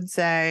animals, I should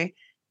say.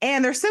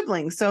 And they're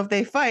siblings, so if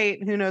they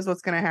fight, who knows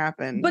what's going to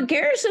happen. But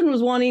Garrison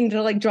was wanting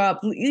to like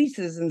drop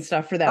leases and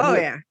stuff for that. Oh,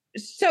 yeah.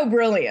 So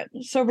brilliant.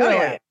 So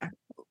brilliant. Oh, yeah.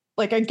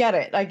 Like, I get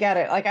it. Like,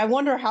 I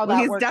wonder how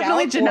that worked out.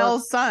 He's definitely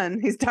Janelle's son.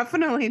 He's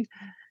definitely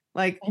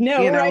like, I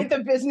know, right? The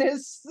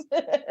business.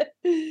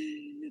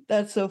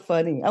 That's so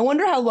funny. I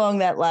wonder how long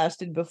that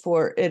lasted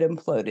before it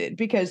imploded,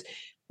 because,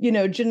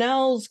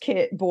 Janelle's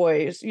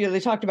boys, they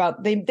talked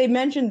about, they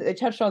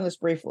touched on this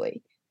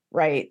briefly.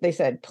 Right. They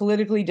said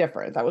politically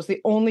different. That was the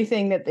only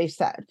thing that they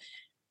said.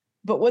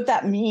 But what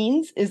that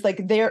means is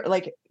like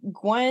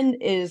Gwen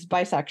is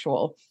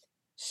bisexual,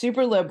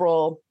 super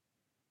liberal.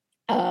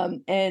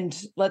 And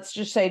let's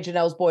just say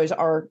Janelle's boys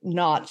are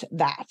not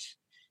that.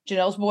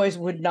 Janelle's boys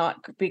would not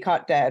be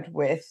caught dead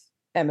with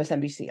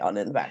MSNBC on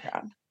in the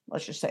background.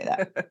 Let's just say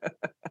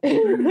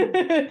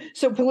that.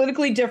 So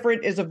politically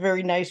different is a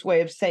very nice way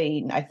of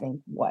saying, I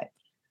think, what.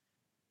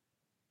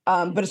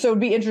 But so it'd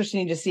be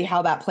interesting to see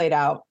how that played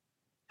out.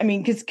 I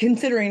mean, because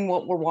considering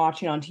what we're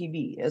watching on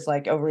TV is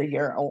like over a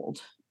year old.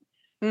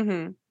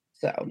 Mm-hmm.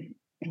 So,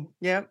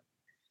 yep.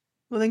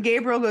 Well, then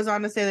Gabriel goes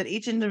on to say that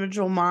each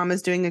individual mom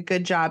is doing a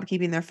good job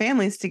keeping their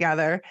families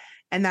together,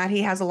 and that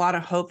he has a lot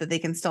of hope that they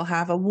can still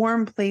have a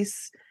warm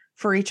place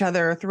for each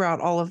other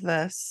throughout all of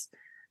this.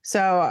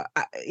 So,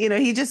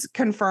 he just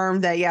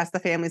confirmed that, yes, the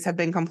families have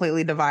been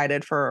completely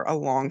divided for a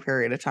long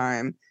period of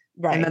time.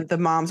 Right. And that the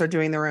moms are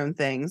doing their own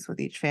things with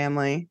each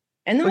family.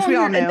 And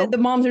the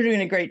moms are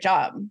doing a great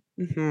job.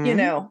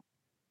 Mm-hmm.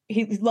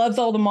 He loves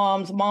all the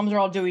moms. The moms are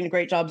all doing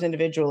great jobs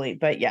individually,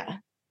 but yeah.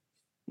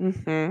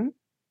 Mm-hmm.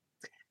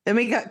 Then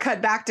we got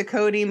cut back to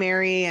Cody,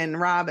 Mary, and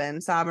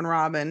Robin, Sob and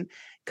Robin.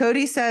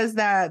 Cody says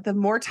that the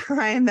more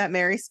time that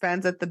Mary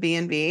spends at the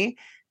B&B,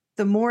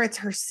 the more it's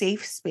her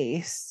safe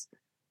space.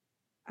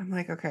 I'm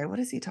like, okay, what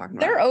is he talking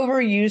about? Their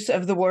overuse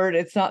of the word,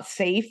 it's not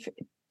safe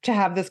to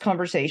have this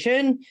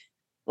conversation.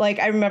 Like,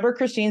 I remember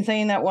Christine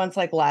saying that once,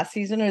 like last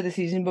season or the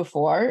season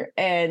before,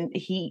 and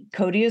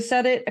Cody has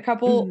said it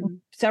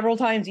several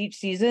times each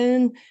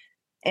season.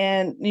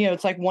 And,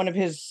 it's like one of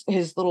his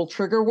little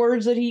trigger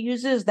words that he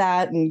uses,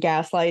 that and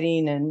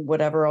gaslighting and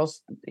whatever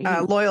else.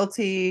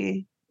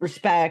 Loyalty,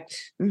 respect,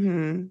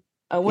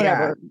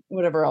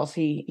 whatever else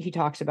he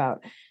talks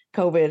about.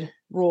 COVID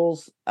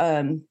rules,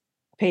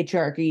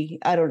 patriarchy.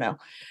 I don't know.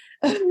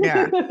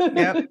 Yeah.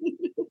 Yep.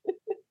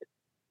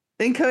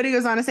 Then Cody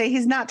goes on to say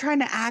he's not trying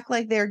to act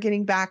like they're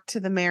getting back to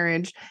the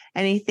marriage,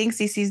 and he thinks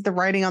he sees the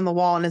writing on the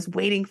wall and is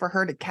waiting for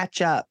her to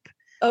catch up.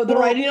 Oh, the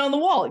writing on the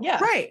wall. Yeah.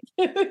 Right.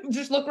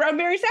 Just look around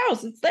Mary's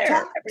house. It's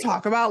there.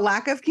 Talk about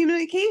lack of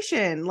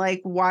communication.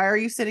 Like, why are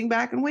you sitting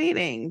back and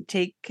waiting?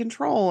 Take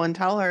control and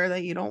tell her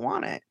that you don't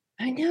want it.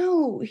 I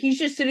know. He's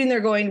just sitting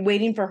there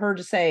waiting for her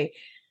to say,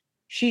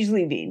 she's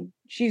leaving.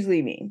 She's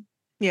leaving.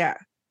 Yeah.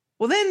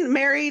 Well, then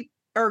Mary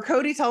or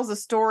Cody tells a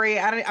story.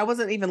 I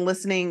wasn't even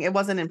listening. It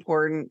wasn't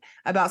important,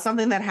 about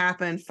something that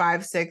happened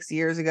 5-6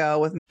 years ago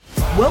with.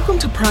 Welcome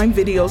to Prime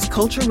Video's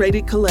Culture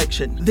Rated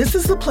Collection. This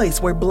is the place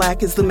where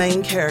Black is the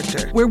main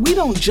character, where we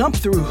don't jump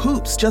through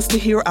hoops just to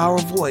hear our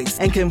voice,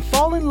 and can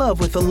fall in love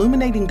with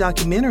illuminating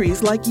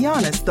documentaries like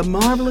Giannis, The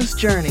Marvelous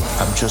Journey.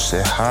 I'm just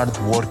a hard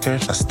worker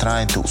that's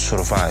trying to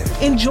survive.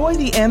 Enjoy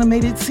the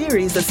animated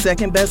series, The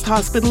Second Best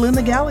Hospital in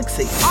the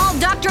Galaxy. All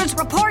doctors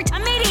report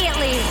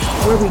immediately!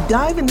 Where we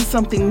dive into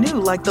something new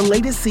like the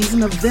latest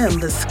season of Them,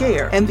 The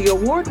Scare, and the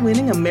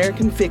award-winning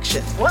American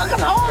Fiction. Welcome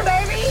home,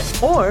 baby!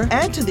 Or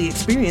add to the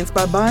experience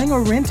by buying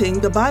or renting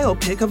the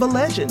biopic of a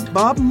legend,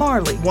 Bob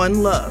Marley,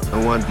 One Love.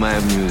 I want my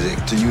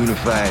music to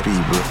unify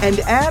people. And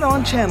add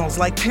on channels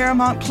like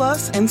Paramount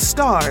Plus and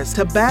Stars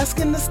to bask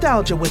in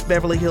nostalgia with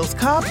Beverly Hills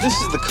Cop. This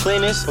is the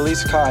cleanest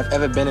police car I've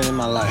ever been in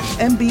my life.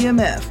 And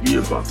BMF.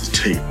 You're about to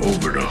take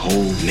over the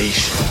whole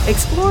nation.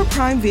 Explore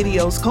Prime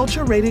Video's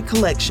culture-rated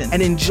collection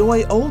and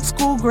enjoy old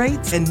school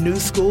greats and new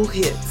school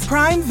hits.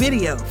 Prime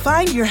Video.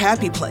 Find your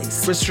happy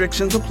place.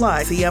 Restrictions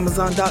apply. See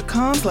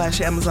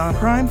Amazon.com/Amazon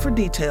Prime for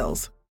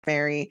details.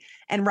 Mary.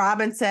 And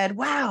Robin said,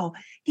 wow,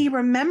 he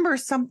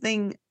remembers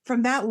something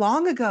from that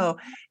long ago.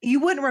 You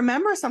wouldn't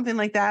remember something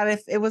like that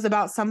if it was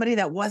about somebody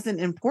that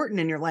wasn't important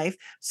in your life.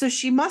 So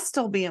she must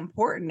still be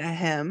important to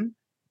him.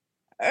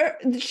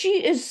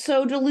 She is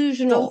so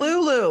delusional.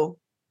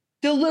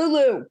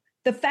 Delulu.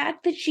 The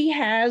fact that he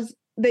has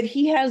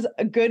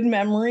a good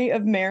memory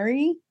of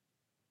Mary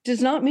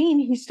does not mean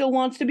he still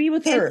wants to be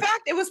with her. In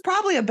fact, it was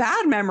probably a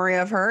bad memory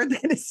of her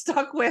that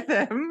stuck with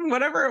him.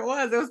 Whatever it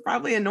was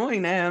probably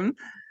annoying to him.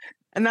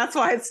 And that's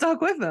why it stuck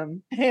with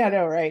him. Yeah, I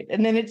know, right?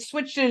 And then it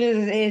switched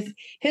in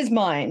his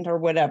mind or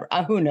whatever.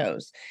 Who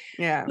knows?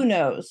 Yeah. Who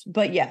knows?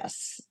 But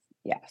yes,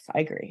 I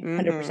agree.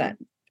 100%.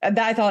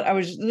 I thought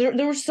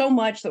there was so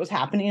much that was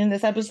happening in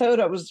this episode.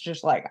 I was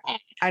just like,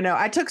 I know.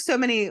 I took so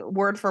many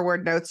word for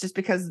word notes just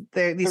because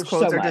these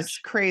quotes are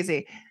just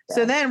crazy. Yeah.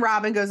 So then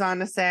Robin goes on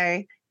to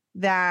say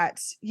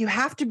that you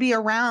have to be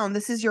around.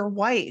 This is your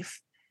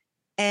wife.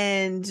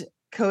 And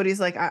Cody's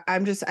like, I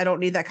don't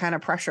need that kind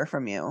of pressure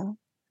from you.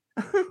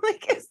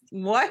 Like,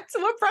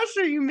 what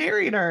pressure? You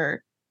married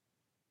her.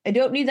 I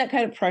don't need that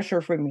kind of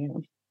pressure from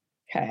you.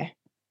 Okay.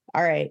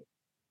 All right.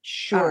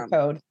 Sure,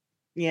 Code.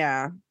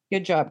 Yeah.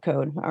 Good job,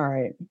 Code. All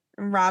right.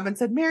 And Robin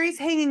said, Mary's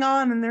hanging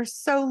on and there's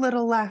so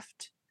little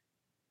left.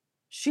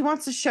 She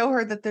wants to show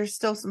her that there's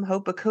still some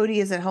hope, but Cody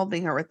isn't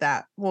helping her with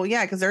that. Well,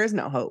 yeah, because there is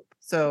no hope.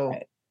 So,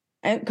 right.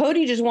 And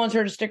Cody just wants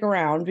her to stick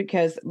around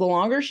because the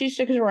longer she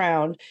sticks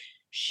around,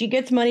 she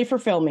gets money for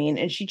filming,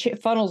 and she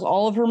funnels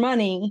all of her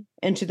money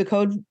into the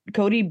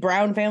Cody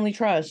Brown Family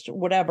Trust,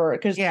 whatever.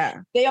 Because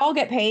they all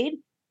get paid,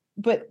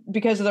 but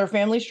because of their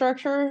family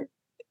structure,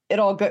 it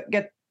all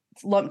gets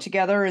lumped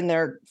together in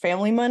their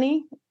family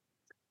money.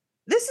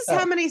 This is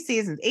how many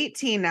seasons?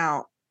 18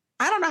 now.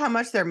 I don't know how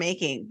much they're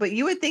making, but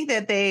you would think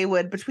that they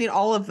would, between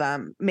all of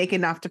them, make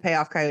enough to pay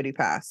off Coyote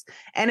Pass.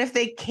 And if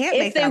they can't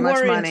make that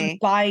much money,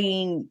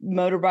 buying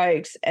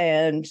motorbikes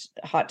and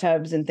hot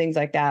tubs and things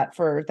like that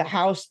for the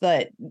house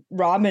that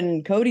Robin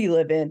and Cody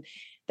live in,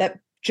 that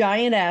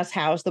giant ass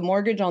house, the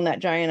mortgage on that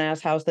giant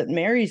ass house that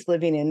Mary's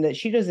living in that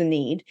she doesn't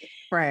need.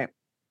 Right.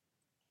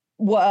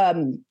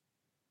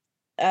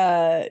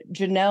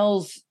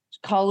 Janelle's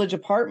college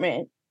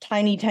apartment,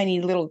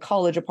 tiny little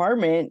college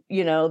apartment,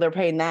 they're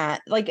paying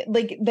that. Like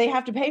they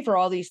have to pay for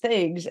all these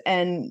things,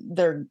 and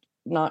they're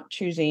not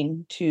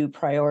choosing to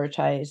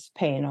prioritize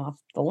paying off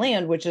the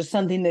land, which is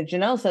something that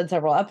Janelle said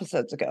several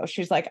episodes ago.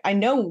 She's like, I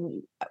know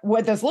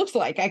what this looks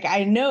like.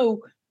 I know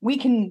we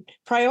can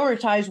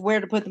prioritize where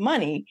to put the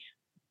money,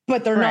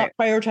 but they're not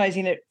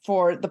prioritizing it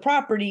for the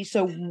property.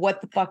 So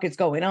what the fuck is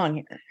going on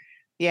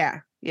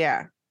here?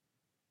 Yeah.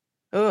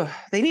 Ugh,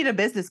 they need a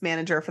business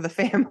manager for the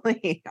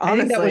family. Honestly. I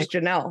think that was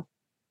Janelle.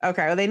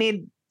 Okay, well, they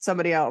need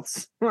somebody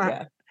else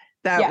that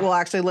will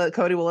actually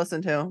Cody will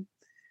listen to.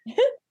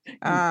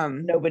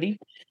 Nobody.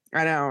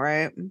 I know,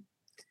 right?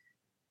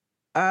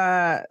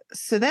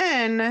 So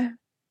then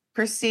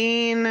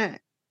Christine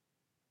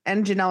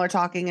and Janelle are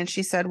talking, and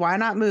she said, why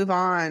not move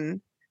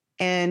on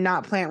and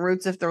not plant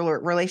roots if the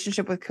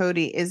relationship with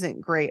Cody isn't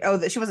great?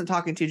 Oh, she wasn't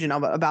talking to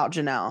Janelle, but about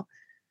Janelle.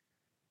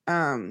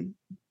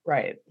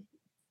 Right.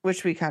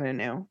 Which we kind of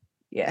knew.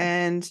 Yeah.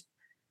 And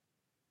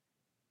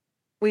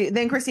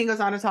then Christine goes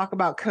on to talk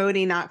about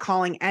Cody not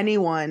calling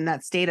anyone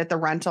that stayed at the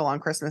rental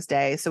on Christmas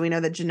Day. So we know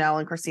that Janelle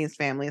and Christine's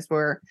families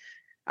were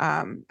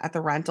at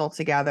the rental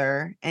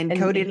together, and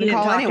Cody didn't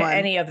call anyone. To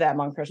any of them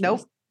on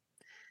Christmas. Nope.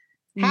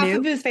 Half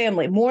of his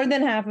family, more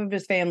than half of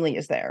his family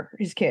is there,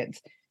 his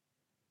kids.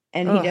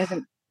 And he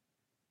doesn't,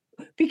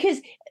 because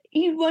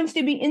he wants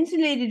to be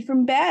insulated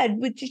from bad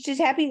with just his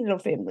happy little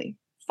family.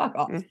 Fuck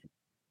off.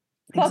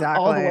 Fuck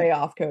all the way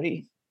off,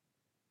 Cody.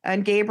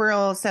 And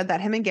Gabriel said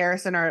that him and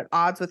Garrison are at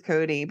odds with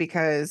Cody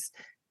because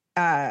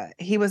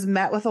he was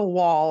met with a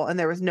wall and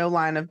there was no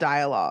line of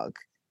dialogue,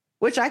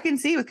 which I can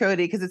see with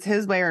Cody because it's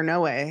his way or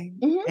no way.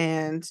 Mm-hmm.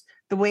 And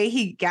the way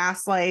he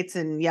gaslights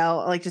and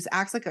like just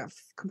acts like a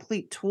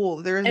complete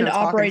tool. There is and no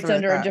talking operates through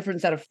under that. a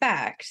different set of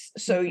facts.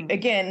 So Mhm.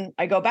 again,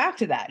 I go back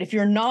to that. If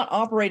you're not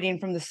operating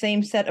from the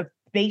same set of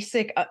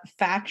basic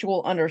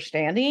factual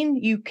understanding,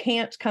 you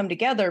can't come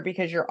together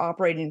because you're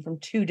operating from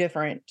two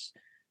different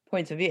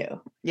points of view.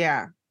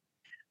 Yeah.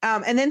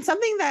 And then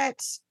something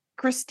that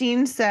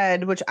Christine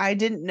said, which I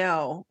didn't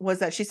know, was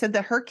that she said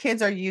that her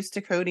kids are used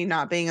to Cody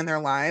not being in their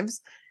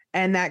lives,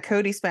 and that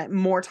Cody spent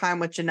more time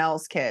with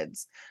Janelle's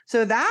kids.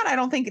 So that I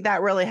don't think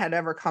that really had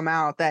ever come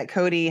out, that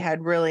Cody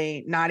had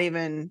really not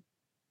even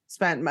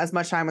spent as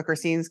much time with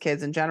Christine's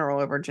kids in general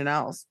over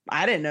Janelle's.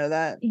 I didn't know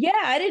that. Yeah,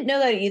 I didn't know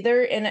that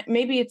either. And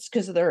maybe it's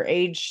because of their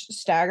age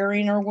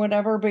staggering or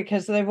whatever,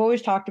 because they've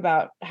always talked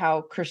about how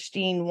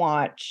Christine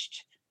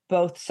watched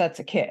both sets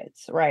of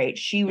kids, right?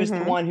 She was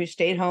the one who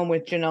stayed home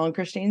with Janelle and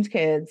Christine's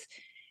kids,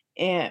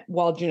 and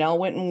while Janelle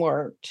went and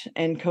worked,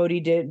 and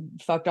Cody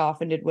fucked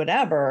off and did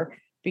whatever,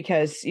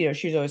 because, you know,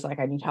 she's always like,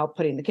 I need help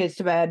putting the kids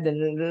to bed. Da,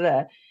 da,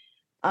 da,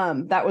 da.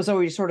 That was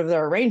always sort of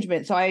their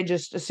arrangement. So I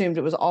just assumed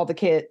it was all the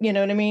kid, you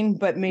know what I mean?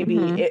 But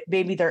maybe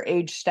maybe their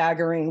age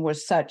staggering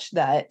was such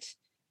that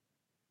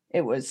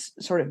it was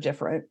sort of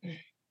different.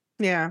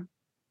 Yeah.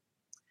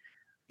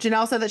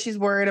 Janelle said that she's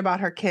worried about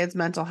her kids'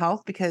 mental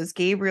health because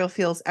Gabriel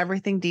feels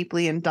everything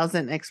deeply and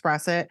doesn't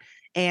express it.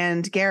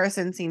 And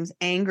Garrison seems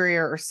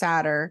angrier or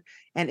sadder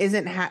and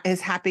isn't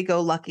his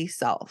happy-go-lucky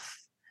self.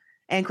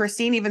 And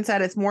Christine even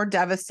said it's more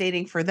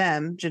devastating for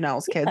them,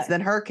 Janelle's kids,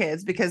 than her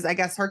kids, because I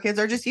guess her kids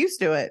are just used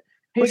to it,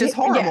 which is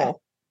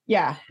horrible.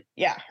 Yeah.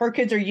 Her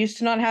kids are used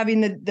to not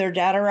having their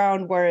dad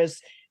around,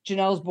 whereas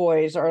Janelle's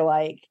boys are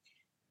like,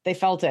 they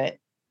felt it.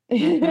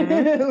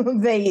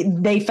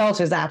 They felt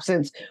his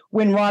absence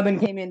when Robin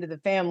came into the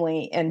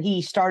family and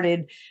he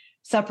started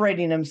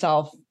separating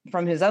himself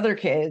from his other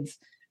kids.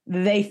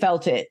 They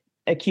felt it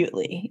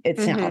acutely. It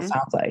sounds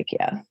like,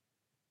 yeah.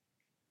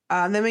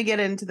 Then we get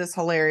into this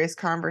hilarious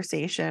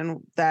conversation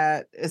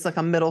that is like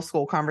a middle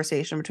school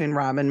conversation between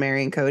Robin,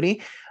 Mary, and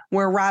Cody,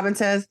 where Robin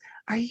says,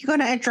 "Are you going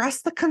to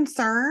address the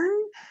concern?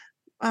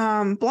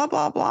 Blah,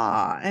 blah,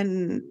 blah."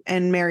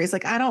 And Mary's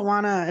like, "I don't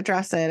want to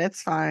address it.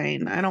 It's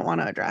fine. I don't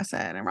want to address it."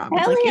 And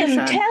Robin's tell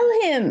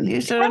like, him. You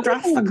should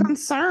address the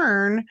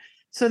concern.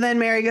 So then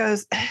Mary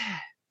goes,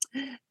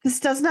 "This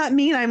does not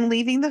mean I'm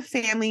leaving the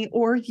family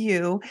or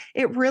you.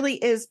 It really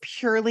is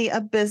purely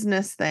a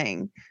business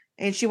thing."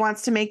 And she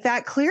wants to make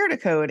that clear to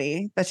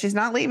Cody that she's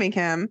not leaving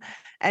him.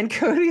 And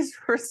Cody's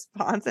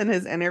response in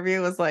his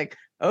interview was like,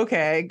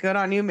 "Okay, good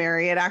on you,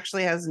 Mary. It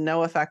actually has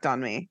no effect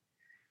on me."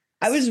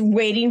 I was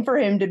waiting for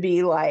him to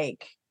be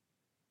like,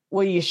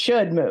 "Well, you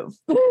should move."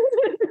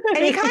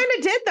 And he kind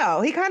of did,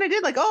 though. He kind of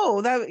did, like,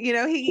 oh, that, you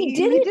know, he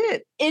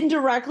did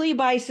indirectly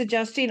by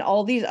suggesting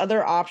all these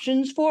other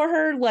options for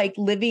her, like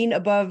living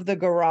above the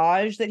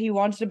garage that he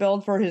wants to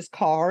build for his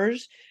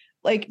cars.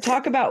 Like,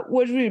 talk about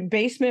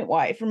basement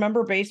wife.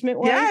 Remember basement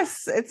wife?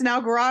 Yes, it's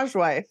now garage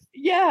wife.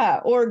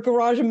 Yeah, or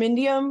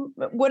garage-amindium.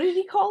 What did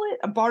he call it?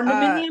 A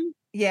barndominium?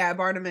 Yeah,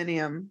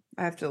 barndominium.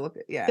 I have to look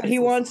at that he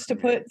wants to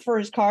put for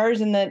his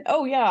cars, and then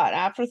an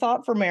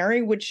afterthought for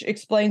Mary, which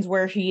explains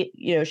where she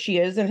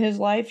is in his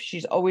life.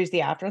 She's always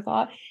the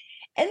afterthought.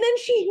 And then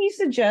he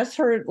suggests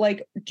her,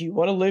 like, do you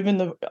want to live in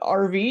the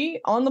RV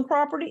on the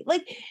property?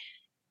 Like,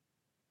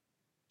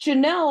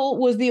 Janelle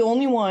was the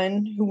only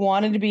one who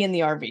wanted to be in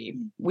the RV.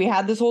 We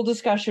had this whole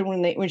discussion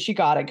when she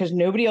got it, because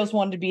nobody else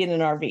wanted to be in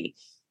an RV.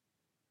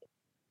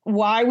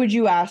 Why would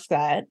you ask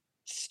that?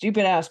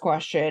 Stupid ass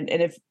question.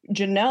 And if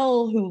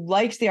Janelle, who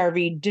likes the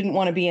RV, didn't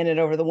want to be in it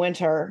over the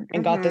winter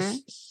and got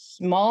this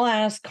small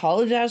ass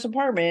college ass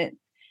apartment,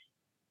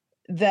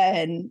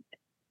 then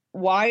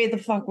why the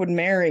fuck would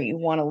Mary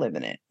want to live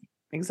in it?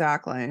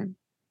 Exactly.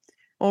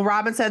 Well,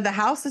 Robin said the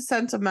house is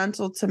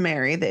sentimental to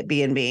Mary, that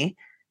B&B.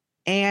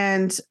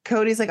 And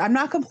Cody's like, "I'm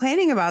not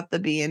complaining about the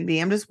B&B.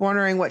 I'm just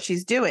wondering what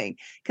she's doing."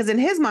 Because in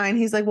his mind,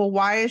 he's like, well,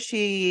 why is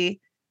she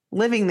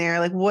living there?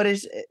 Like, what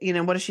is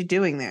she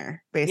doing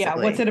there? Basically. Yeah.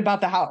 What's it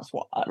about the house?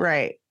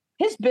 Right.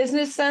 His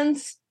business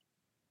sense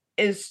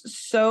is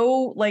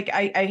so, like,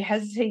 I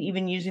hesitate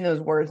even using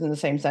those words in the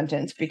same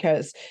sentence,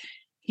 because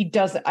he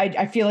doesn't,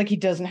 I feel like he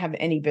doesn't have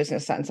any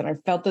business sense. And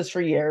I've felt this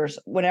for years.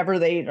 Whenever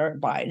they are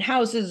buying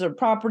houses or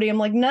property, I'm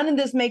like, none of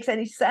this makes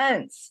any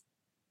sense.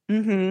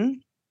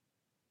 And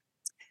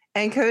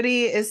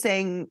Cody is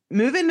saying,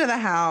 move into the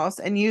house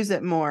and use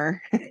it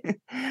more,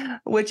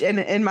 which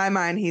in my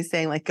mind, he's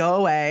saying, like, go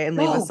away and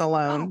leave us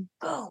alone.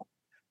 Go.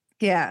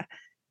 Yeah.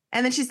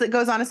 And then she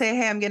goes on to say,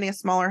 "Hey, I'm getting a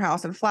smaller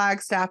house in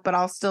Flagstaff, but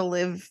I'll still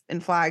live in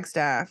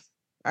Flagstaff,"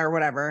 or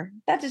whatever.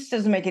 That just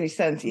doesn't make any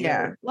sense either.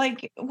 Yeah.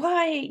 Like,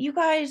 why, you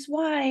guys,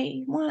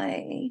 why?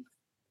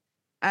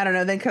 I don't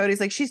know. Then Cody's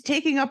like, "She's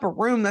taking up a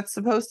room that's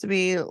supposed to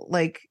be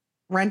like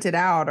rented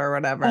out or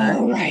whatever."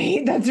 Oh,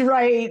 right. That's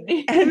right.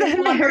 And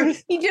then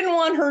he didn't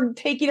want her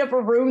taking up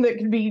a room that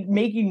could be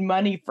making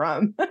money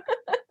from.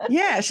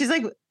 Yeah. She's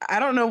like, "I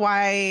don't know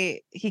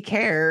why he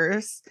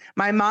cares.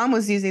 My mom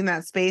was using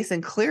that space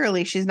and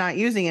clearly she's not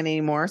using it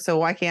anymore. So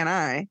why can't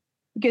I?"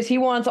 because he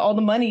wants all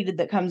the money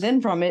that comes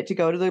in from it to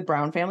go to the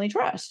Brown Family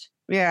Trust.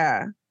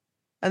 Yeah.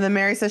 And then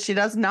Mary says she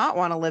does not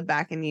want to live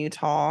back in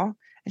Utah.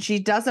 And she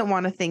doesn't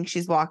want to think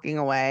she's walking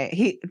away.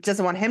 He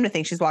doesn't want him to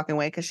think she's walking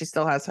away because she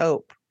still has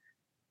hope.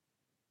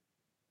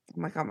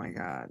 I'm like, oh my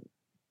God.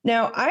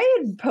 Now, I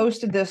had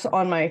posted this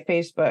on my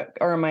Facebook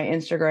or my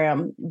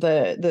Instagram,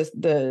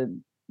 the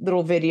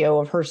little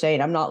video of her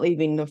saying, I'm not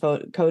leaving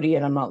Cody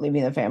and I'm not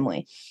leaving the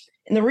family.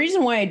 And the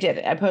reason why I did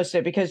it, I posted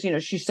it because,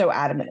 she's so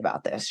adamant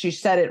about this. She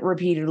said it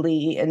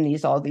repeatedly in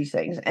all these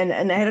things. And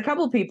I had a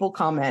couple of people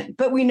comment,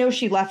 but we know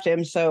she left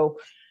him. So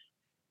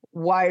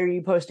why are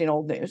you posting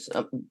old news?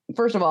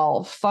 First of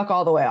all, fuck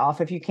all the way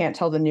off if you can't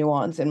tell the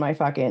nuance in my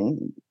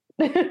fucking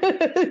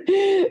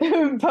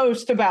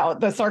post about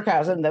the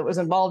sarcasm that was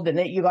involved in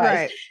it, you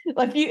guys. Right.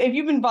 Like, if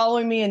you've been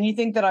following me and you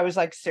think that I was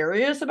like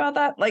serious about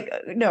that, like,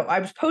 no, I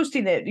was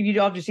posting it. You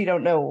obviously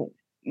don't know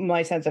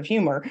my sense of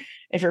humor.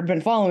 If you've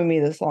been following me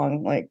this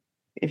long, like,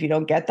 if you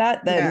don't get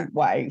that, then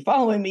why are you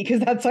following me?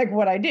 Because that's like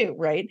what I do,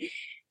 right?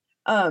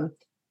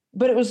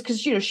 But it was because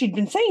she'd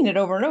been saying it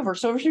over and over.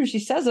 So every time she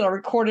says it, I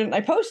record it and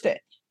I post it.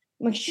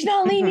 I'm like, she's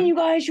not leaving, you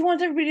guys. She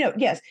wants everybody to know.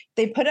 Yes,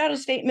 they put out a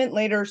statement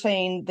later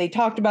saying they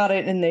talked about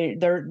it and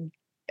they're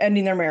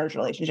ending their marriage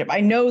relationship. I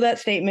know that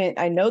statement.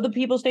 I know the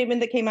People statement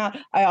that came out.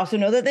 I also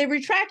know that they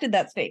retracted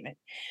that statement.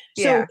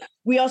 So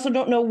we also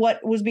don't know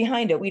what was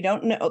behind it. We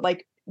don't know,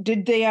 like,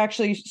 did they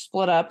actually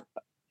split up?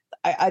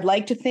 I'd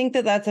like to think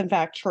that that's in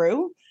fact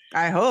true.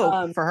 I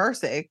hope for her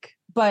sake.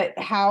 But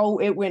how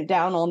it went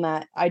down on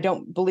that, I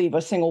don't believe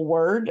a single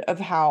word of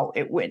how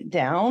it went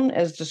down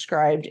as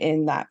described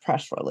in that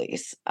press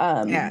release.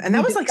 And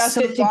that was like so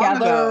it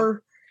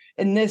together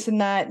and this and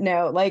that.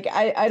 No, like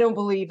I don't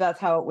believe that's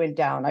how it went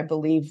down. I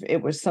believe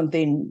it was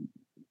something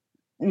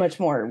much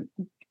more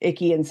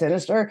icky and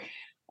sinister.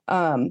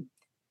 And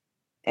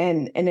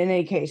in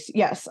any case,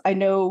 yes, I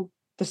know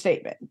the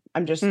statement.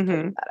 I'm just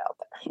putting that out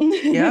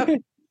there.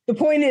 Yep. The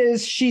point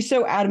is, she's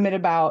so adamant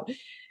about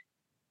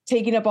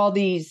taking up all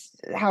these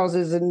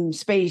houses and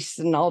space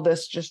and all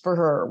this just for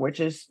her, which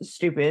is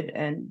stupid.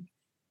 And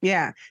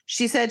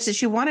she said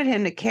she wanted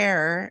him to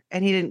care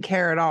and he didn't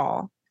care at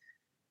all.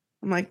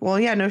 I'm like, well,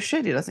 yeah, no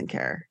shit, he doesn't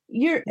care.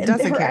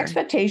 Her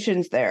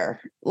expectations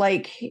there,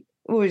 like,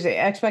 what was it?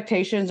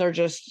 Expectations are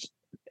just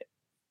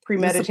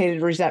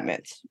premeditated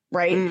resentments,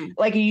 right?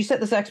 Like, you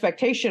set this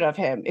expectation of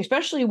him,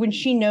 especially when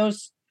she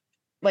knows,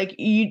 like,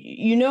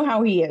 you know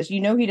how he is. He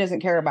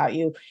doesn't care about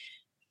you.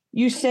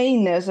 You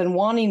saying this and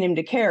wanting him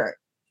to care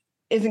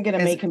isn't going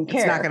to make him care.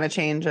 It's not going to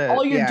change it.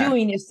 All you're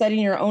doing is setting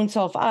your own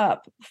self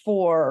up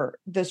for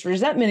this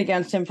resentment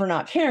against him for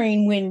not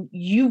caring when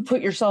you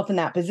put yourself in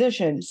that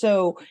position.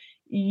 So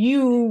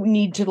you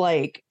need to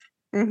like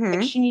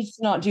she needs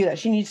to not do that.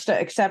 She needs to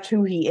accept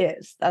who he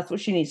is. That's what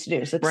she needs to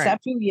do. So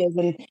accept who he is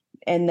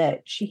and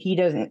that he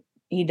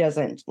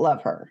doesn't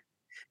love her.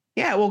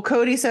 Yeah, well,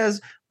 Cody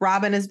says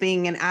Robin is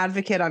being an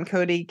advocate on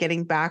Cody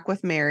getting back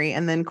with Mary.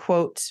 And then,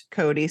 quote,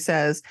 Cody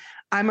says,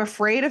 I'm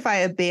afraid if I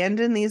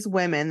abandon these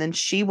women, then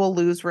she will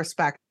lose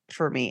respect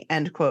for me,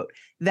 end quote.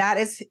 That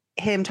is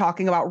him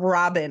talking about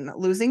Robin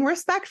losing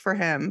respect for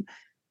him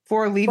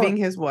for leaving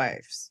his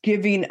wives.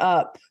 Giving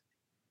up.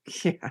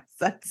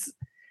 Yes,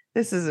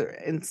 this is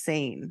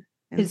insane.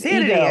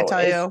 Insanity, I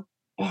tell you.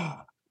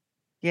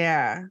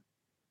 Yeah.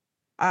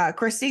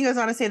 Christine goes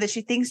on to say that she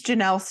thinks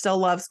Janelle still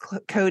loves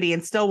Cody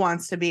and still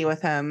wants to be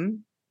with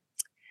him.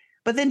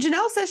 But then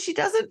Janelle says she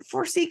doesn't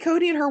foresee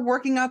Cody and her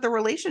working out the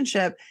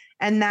relationship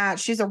and that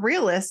she's a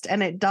realist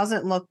and it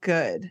doesn't look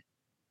good.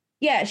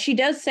 Yeah, she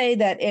does say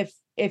that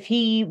if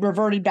he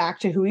reverted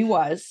back to who he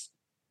was,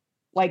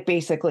 like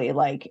basically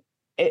like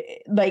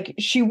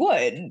she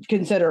would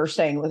consider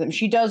staying with him.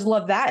 She does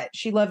love that.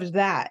 She loves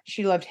that.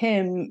 She loved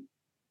him,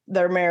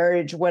 their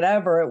marriage,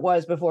 whatever it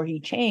was before he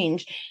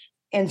changed.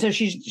 And so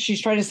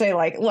she's trying to say,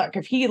 like, look,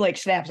 if he like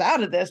snaps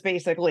out of this,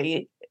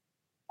 basically,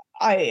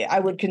 I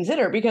would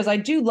consider, because I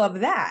do love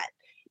that.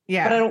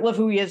 Yeah. But I don't love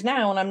who he is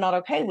now, and I'm not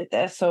okay with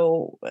this.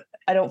 So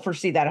I don't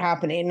foresee that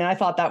happening. And I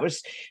thought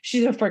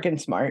she's a freaking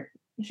smart.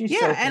 She's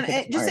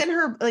just in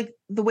her, like,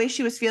 the way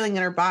she was feeling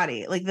in her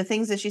body, like the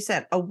things that she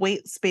said, a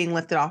weight's being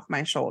lifted off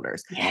my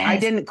shoulders. Yes. I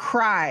didn't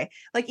cry.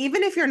 Like,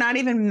 even if you're not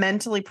even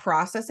mentally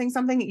processing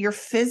something, you're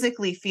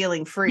physically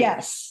feeling free.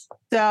 Yes.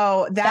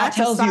 So that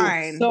tells a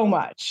sign. You so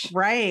much.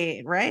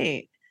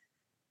 Right.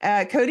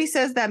 Cody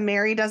says that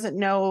Mary doesn't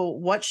know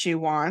what she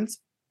wants,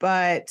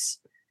 but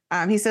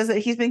he says that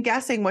he's been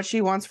guessing what she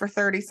wants for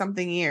 30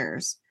 something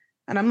years.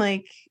 And I'm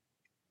like,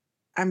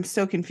 I'm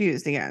so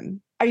confused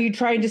again. Are you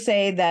trying to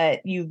say that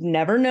you've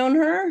never known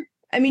her?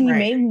 I mean, you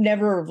may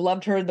never have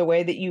loved her the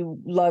way that you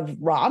love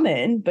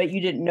Robin, but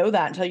you didn't know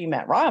that until you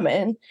met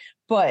Robin.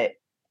 But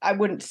I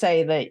wouldn't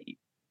say that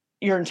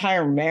your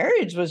entire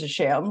marriage was a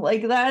sham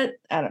like that.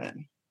 I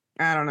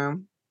don't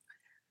know.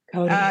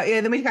 Cody.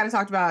 Then we kind of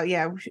talked about,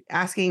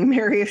 asking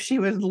Mary if she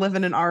would live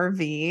in an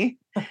RV.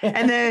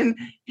 And then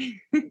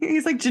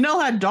he's like,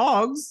 Janelle had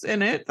dogs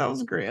in it. That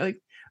was great. Like,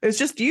 It's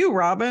just you,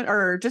 Robin,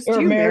 or just or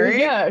you, Mary.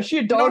 Yeah, she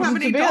had dogs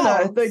in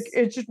Savannah. Like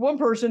it's just one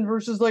person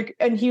versus like,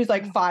 and he was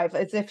like 5,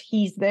 as if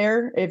he's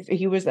there. If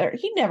he was there,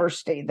 he never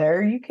stayed there.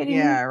 Are you kidding me?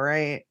 Yeah,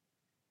 right.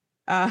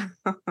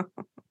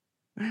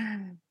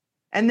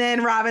 And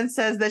then Robin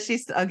says she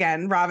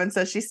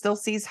still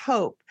sees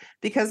hope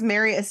because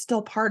Mary is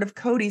still part of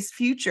Cody's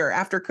future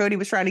after Cody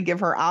was trying to give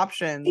her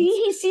options.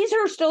 He sees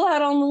her still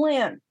out on the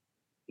land.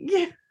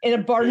 Yeah. In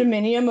a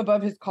barndominium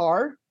above his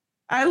car.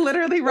 I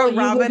literally wrote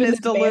Robin is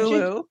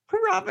Delulu.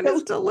 Robin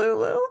is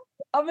Delulu.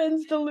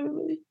 Robin's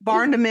Delulu.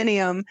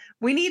 Barndominium.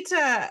 We need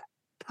to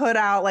put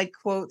out like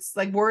quotes,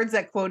 like words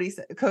that Cody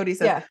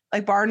said,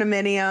 like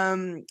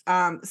barndominium,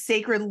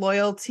 sacred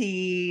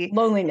loyalty,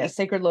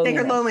 sacred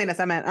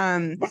loneliness. I meant,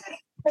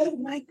 oh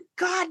my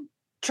God,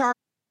 Charlie.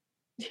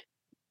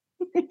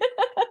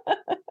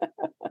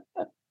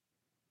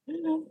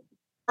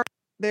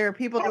 There are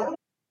people.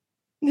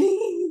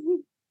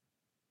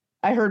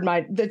 I heard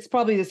that's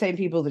probably the same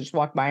people that just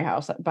walked by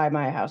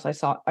my house. I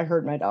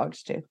heard my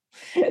dogs too.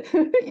 Yeah.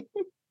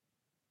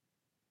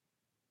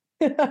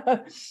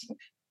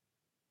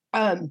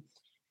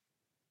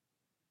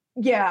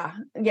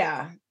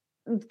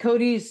 The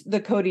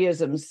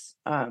Codyisms,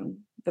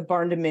 the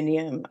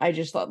barndominium. I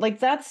just thought like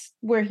that's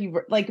where he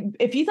like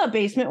if you thought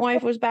Basement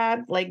Wife was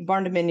bad, like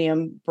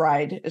Barndominium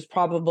Bride is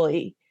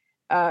probably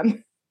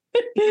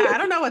yeah, I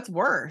don't know what's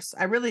worse.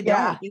 I really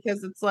don't,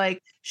 because it's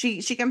like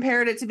she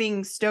compared it to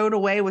being stowed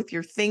away with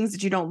your things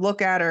that you don't look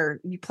at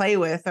or you play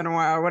with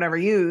or whatever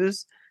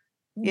use.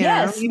 You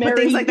Mary, put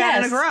things like that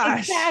in a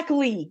garage.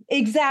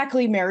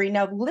 Exactly, Mary.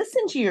 Now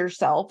listen to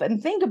yourself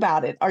and think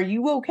about it. Are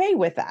you okay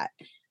with that?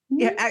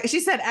 Yeah, she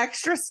said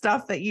extra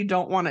stuff that you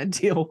don't want to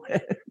deal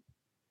with.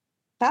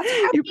 That's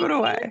how you put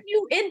away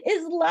you in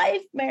his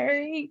life,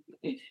 Mary.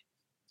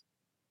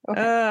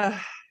 Okay.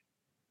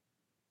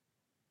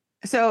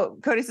 So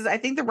Cody says, I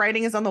think the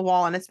writing is on the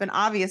wall and it's been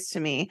obvious to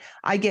me.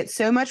 I get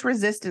so much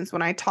resistance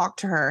when I talk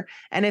to her.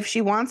 And if she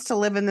wants to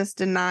live in this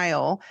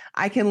denial,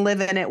 I can live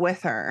in it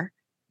with her,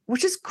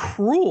 which is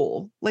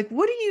cruel. Like,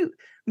 what do you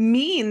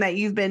mean that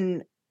you've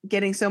been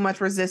getting so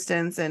much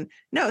resistance? And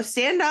no,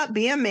 stand up,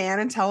 be a man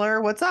and tell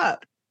her what's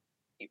up.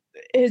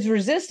 His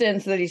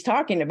resistance that he's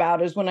talking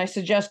about is when I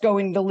suggest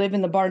going to live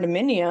in the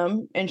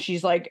barndominium and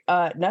she's like,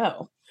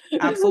 no.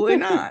 Absolutely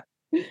not.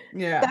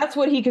 Yeah. That's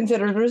what he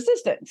considers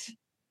resistance.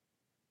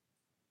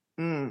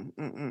 Well,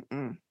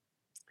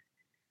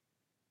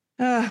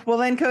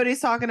 then Cody's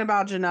talking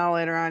about Janelle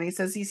later on. He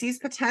says he sees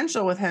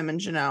potential with him and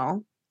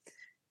Janelle,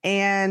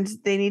 and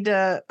they need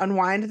to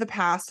unwind the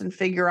past and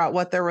figure out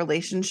what their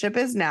relationship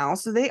is now.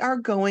 So they are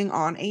going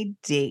on a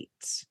date.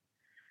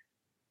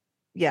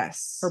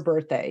 Yes. Her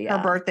birthday. Yeah.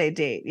 Her birthday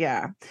date.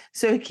 Yeah.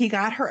 So he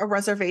got her a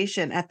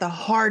reservation at the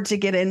hard to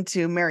get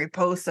into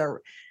Mariposa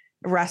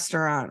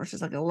restaurant, which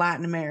is like a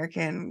Latin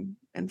American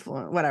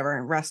restaurant,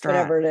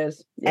 whatever it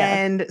is. Yeah.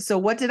 And so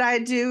what did I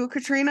do,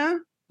 Katrina?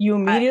 You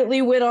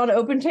immediately went on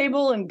Open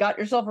Table and got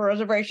yourself a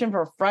reservation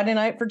for Friday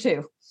night for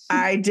 2.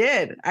 I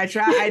did. I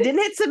tried. I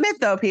didn't hit submit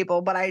though,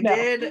 people, but I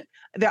did.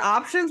 The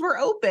options were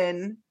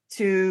open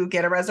to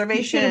get a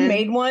reservation. You should have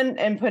made one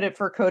and put it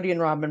for Cody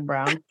and Robin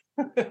Brown.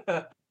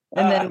 And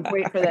then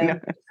wait for them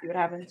to see what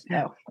happens.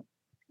 No.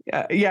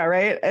 Yeah,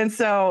 right. And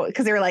so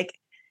because they were like,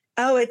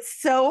 oh,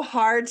 it's so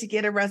hard to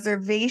get a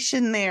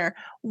reservation there.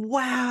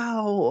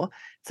 Wow.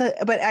 So,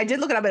 but I did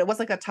look it up. It was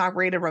like a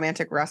top-rated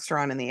romantic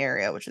restaurant in the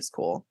area, which is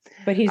cool.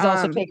 But he's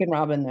also taken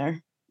Robin there.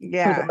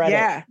 Yeah.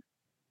 Yeah.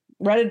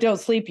 Reddit don't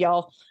sleep,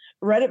 y'all.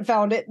 Reddit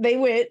found it. They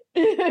went.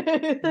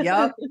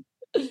 Yep.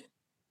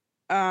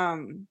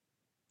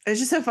 It's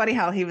just so funny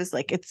how he was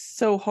like, it's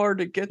so hard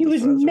to get. It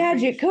was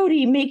magic,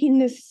 Cody making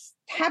this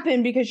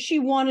happen because she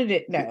wanted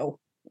it. No.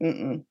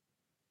 Mm-mm.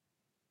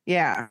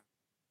 Yeah.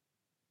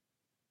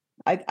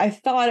 I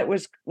thought it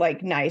was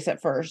like nice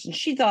at first, and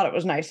she thought it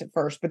was nice at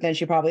first, but then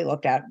she probably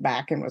looked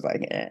back and was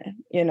like,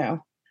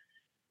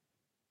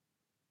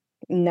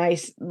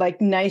 nice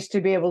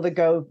to be able to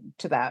go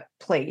to that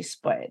place,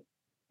 but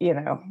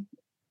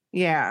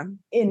yeah.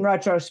 In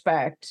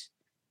retrospect,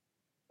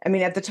 I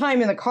mean, at the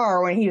time in the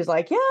car when he was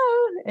like, yeah,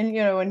 and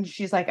and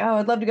she's like, oh,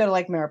 I'd love to go to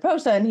like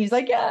Mariposa, and he's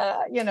like,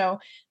 yeah, oh,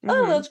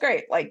 that's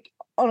great, like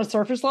on a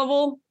surface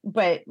level,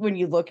 but when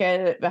you look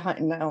at it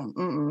behind,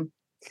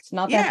 it's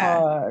not that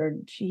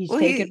hard. He's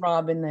taking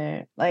Robin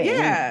there. Like,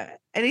 yeah.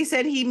 And he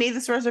said he made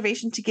this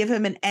reservation to give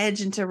him an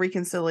edge into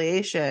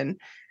reconciliation,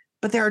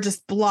 but there are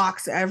just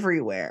blocks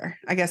everywhere.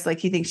 I guess like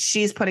he thinks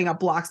she's putting up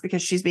blocks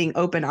because she's being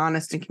open,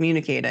 honest, and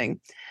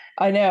communicating.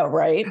 I know,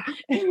 right?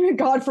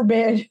 God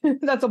forbid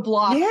that's a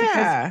block.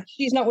 Yeah.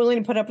 She's not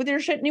willing to put up with your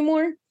shit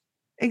anymore.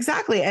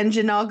 Exactly. And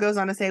Janelle goes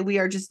on to say, we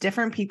are just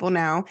different people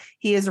now.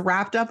 He is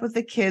wrapped up with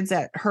the kids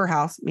at her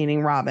house,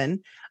 meaning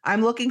Robin.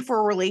 I'm looking for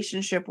a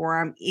relationship where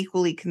I'm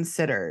equally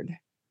considered.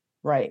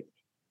 Right.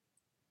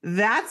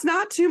 That's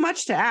not too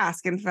much to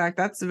ask. In fact,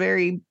 that's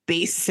very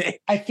basic.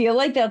 I feel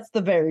like that's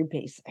the very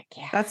basic.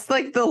 Yeah. That's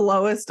like the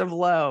lowest of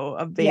low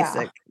of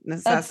basic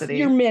necessity. That's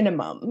your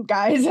minimum,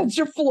 guys. That's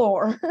your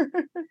floor.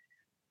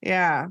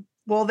 Yeah.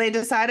 Well, they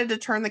decided to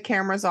turn the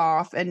cameras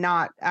off and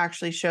not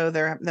actually show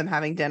them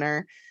having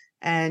dinner.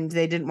 And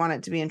they didn't want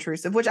it to be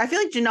intrusive, which I feel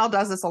like Janelle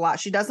does this a lot.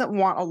 She doesn't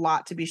want a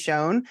lot to be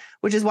shown,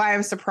 which is why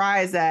I'm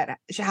surprised at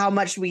how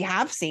much we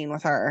have seen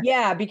with her.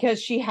 Yeah, because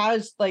she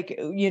has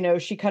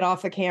she cut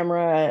off the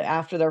camera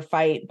after their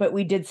fight, but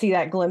we did see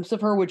that glimpse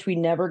of her, which we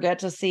never get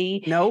to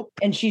see. Nope.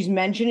 And she's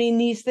mentioning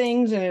these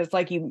things, and it's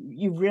like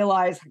you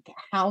realize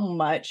how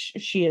much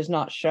she has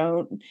not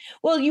shown.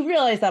 Well, you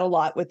realize that a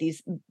lot with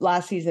these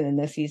last season and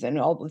this season,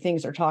 all the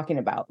things they're talking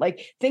about,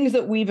 like things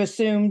that we've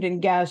assumed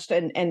and guessed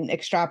and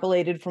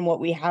extrapolated from what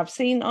we have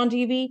seen on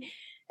TV,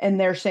 and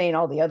they're saying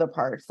all the other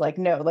parts, like,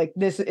 no, like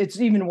this, it's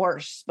even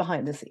worse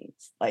behind the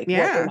scenes, like what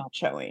they're not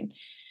showing.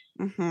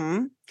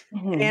 And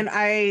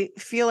I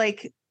feel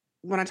like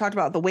when I talked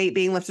about the weight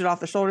being lifted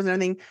off the shoulders and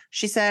everything,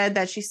 she said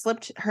that she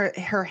slipped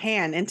her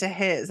hand into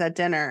his at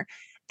dinner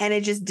and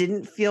it just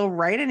didn't feel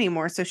right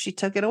anymore, so she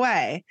took it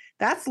away.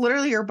 That's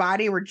literally your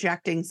body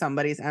rejecting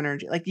somebody's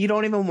energy. Like, you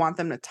don't even want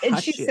them to touch you.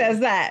 And she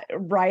says that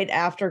right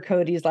after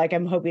Cody's like,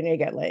 I'm hoping I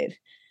get laid.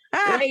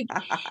 Like,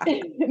 I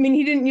mean,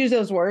 he didn't use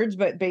those words,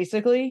 but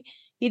basically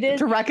he did.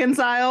 To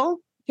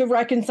reconcile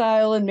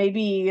and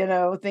maybe,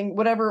 think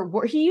whatever.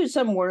 He used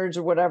some words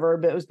or whatever,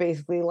 but it was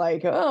basically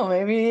like, oh,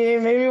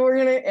 maybe we're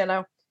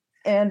gonna,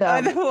 and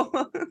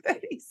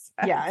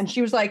yeah. And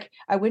she was like,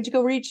 I went to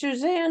go reach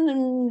Suzanne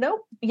and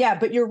nope. Yeah,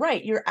 but you're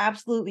right. You're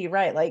absolutely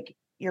right. Like,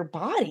 your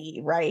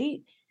body, right?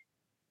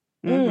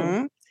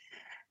 Your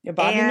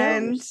body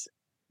knows.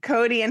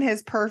 Cody and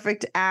his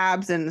perfect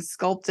abs and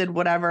sculpted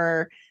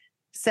whatever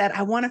said,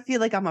 I want to feel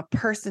like I'm a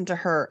person to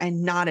her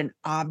and not an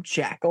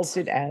object.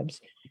 Sculpted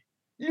abs.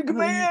 You can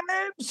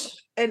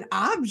abs. An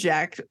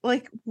object?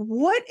 Like,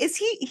 what is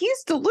he?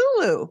 He's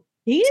Delulu.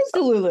 He is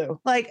Delulu.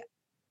 Like,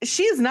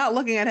 she's not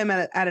looking at him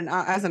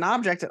as an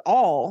object at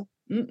all.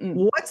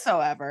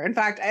 Whatsoever. In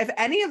fact, if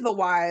any of the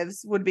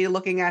wives would be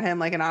looking at him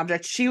like an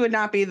object, she would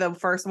not be the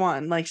first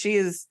one. Like,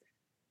 she's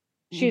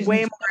way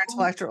more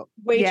intellectual.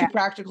 Way too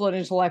practical and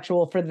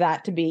intellectual for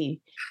that to be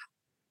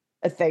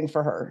a thing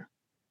for her.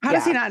 How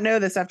does he not know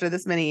this after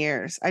this many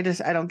years? I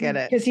don't get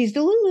it. Because he's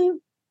Delulu.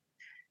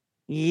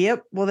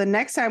 Yep. Well, the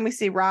next time we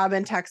see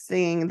Robin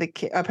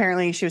texting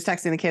apparently she was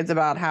texting the kids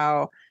about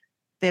how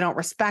they don't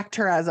respect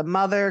her as a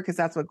mother, because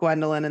that's what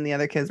Gwendolyn and the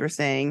other kids were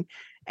saying.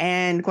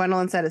 And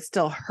Gwendolyn said it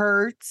still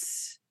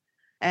hurts.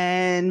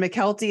 And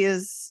McKelty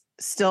is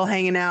still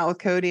hanging out with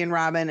Cody and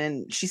Robin,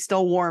 and she's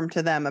still warm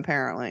to them,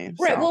 apparently.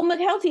 Right. Well,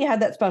 McKelty had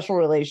that special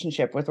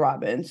relationship with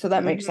Robin, so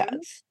that makes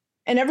sense.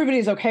 And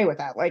everybody's okay with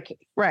that. Like,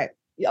 right.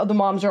 The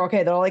moms are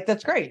okay. They're like,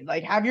 that's great.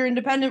 Like, have your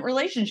independent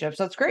relationships.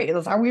 That's great.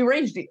 That's how we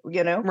raised you,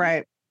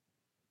 Right.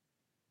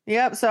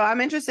 Yep. So I'm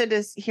interested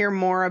to hear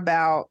more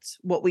about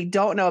what we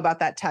don't know about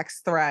that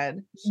text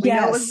thread. We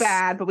know it was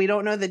bad, but we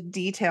don't know the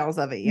details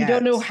of it yet. You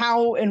don't know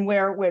how and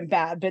where it went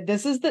bad. But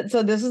this is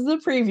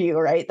the preview,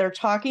 right?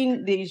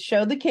 They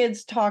show the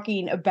kids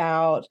talking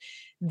about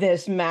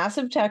this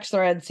massive text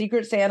thread,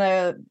 Secret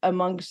Santa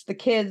amongst the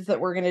kids that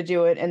were going to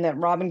do it, and that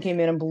Robin came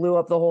in and blew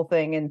up the whole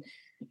thing and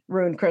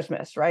ruined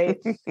Christmas, right?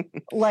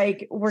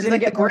 Like, we're going to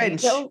get more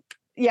details.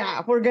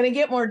 Yeah, we're going to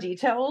get more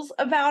details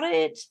about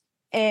it.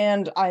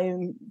 And I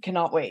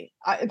cannot wait,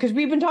 because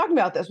we've been talking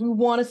about this. We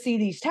want to see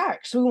these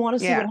texts. We want to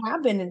see what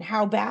happened and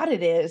how bad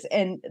it is.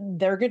 And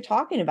they're good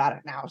talking about it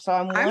now. So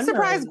I'm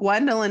surprised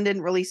Gwendolyn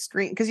didn't really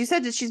scream, because you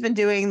said that she's been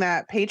doing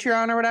that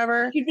Patreon or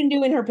whatever. She's been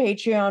doing her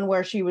Patreon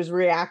where she was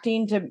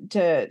reacting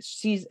to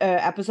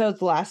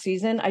episodes last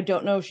season. I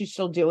don't know if she's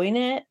still doing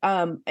it.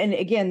 And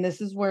again,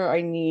 this is where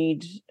I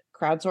need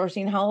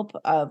crowdsourcing help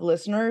of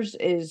listeners,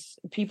 is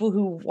people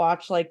who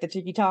watch like the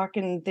TikTok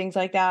and things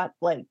like that,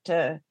 like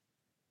to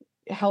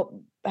help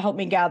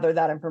me gather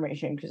that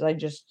information, because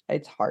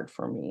it's hard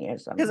for me,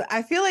 because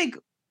I feel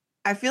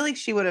like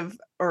she would have,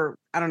 or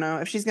I don't know,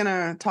 if she's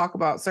gonna talk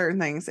about certain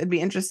things, it'd be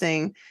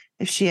interesting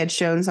if she had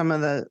shown some of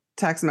the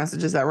text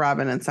messages that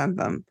Robin had sent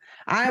them.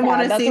 I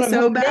want to see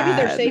so bad.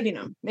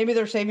 Maybe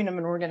they're saving them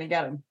and we're gonna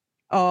get them.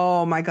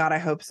 Oh my god, I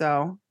hope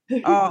so.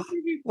 Oh,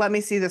 let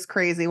me see this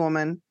crazy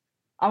woman.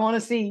 I want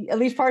to see at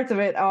least parts of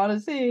it. I want to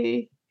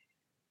see.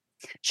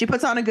 She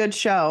puts on a good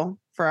show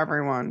for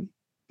everyone.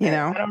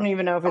 I don't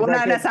even know if it's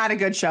that's not a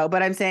good show,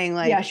 but I'm saying,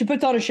 like, she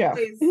puts on a show.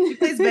 She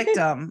plays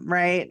victim,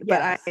 right?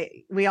 Yes. But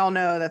we all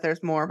know that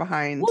there's more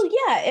behind. Well,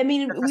 yeah, I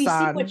mean, we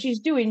see what she's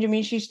doing. I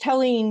mean, she's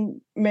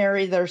telling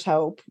Mary there's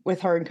hope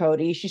with her and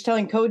Cody. She's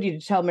telling Cody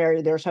to tell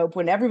Mary there's hope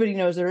when everybody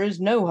knows there is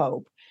no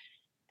hope.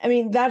 I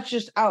mean, that's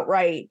just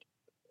outright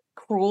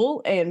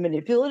cruel and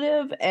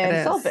manipulative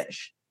and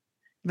selfish.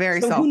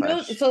 Very selfish. Who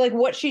knows? So, like,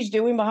 what she's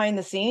doing behind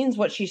the scenes,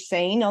 what she's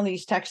saying on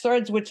these text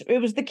threads, which it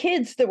was the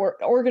kids that were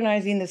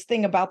organizing this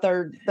thing about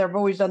they've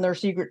always done their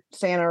Secret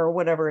Santa or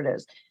whatever it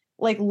is.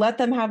 Like, let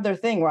them have their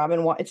thing,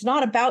 Robin. It's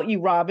not about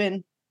you,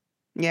 Robin.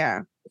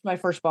 Yeah. My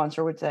first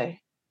sponsor would say,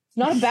 it's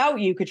not about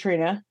you,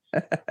 Katrina.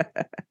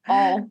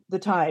 All the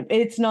time.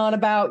 It's not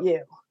about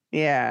you.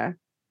 Yeah.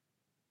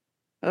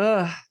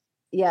 Ugh.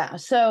 Yeah.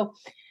 So,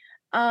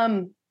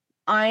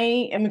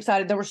 I am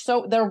excited. There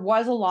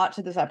was a lot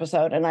to this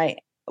episode, and I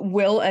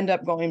will end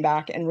up going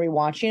back and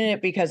rewatching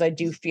it because I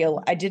do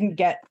feel I didn't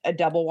get a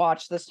double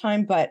watch this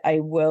time, but I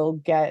will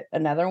get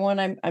another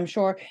one. I'm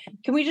sure.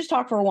 Can we just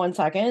talk for 1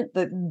 second?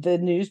 The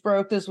news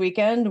broke this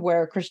weekend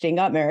where Christine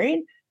got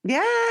married.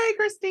 Yay,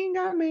 Christine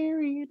got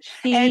married.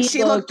 She and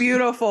she looked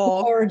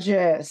beautiful.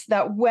 Gorgeous.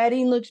 That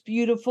wedding looks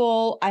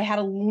beautiful. I had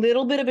a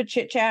little bit of a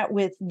chit chat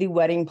with the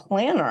wedding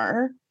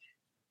planner.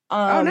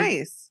 Oh,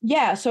 nice.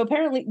 Yeah. So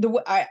apparently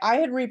I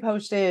had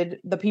reposted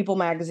the People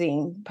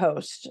magazine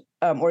post,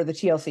 or the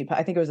TLC.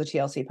 I think it was a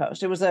TLC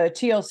post. It was a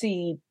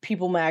TLC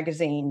People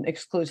magazine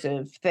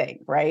exclusive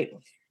thing, right?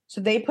 So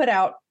they put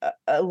out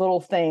a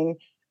little thing,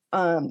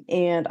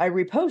 and I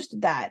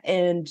reposted that,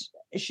 and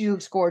she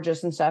looks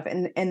gorgeous and stuff.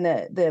 And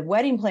the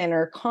wedding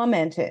planner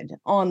commented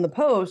on the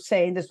post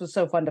saying this was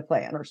so fun to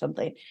plan or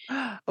something.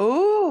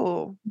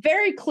 Oh,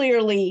 very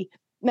clearly.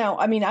 Now,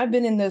 I mean, I've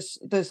been in this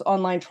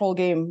online troll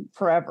game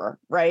forever,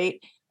 right?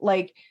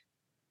 Like,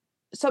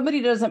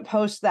 somebody doesn't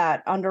post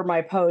that under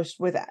my post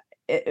without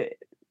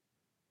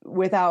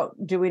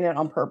doing it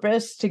on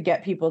purpose to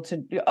get people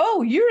to,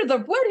 oh, you're the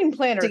wedding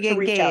planner, to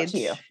reach out to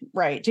you,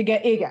 right? To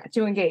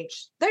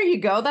engage. There you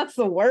go. That's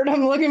the word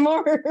I'm looking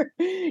for.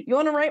 You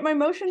want to write my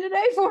motion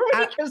today for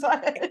me? Because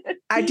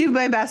I do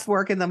my best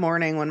work in the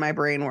morning when my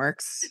brain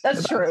works.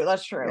 That's true.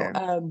 That's true.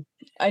 Yeah.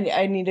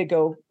 I need to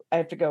go. I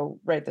have to go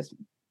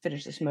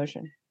finish this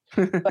motion.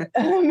 But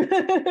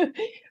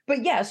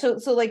yeah, so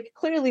like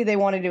clearly they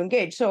wanted to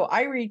engage. So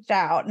I reached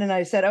out and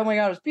I said, "Oh my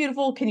God, it's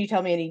beautiful. Can you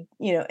tell me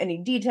any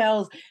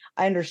details?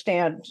 I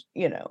understand,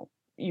 you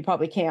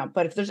probably can't,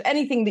 but if there's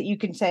anything that you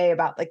can say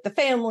about like the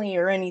family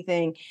or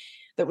anything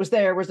that was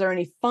there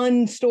any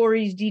fun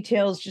stories,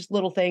 details, just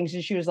little things?"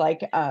 And she was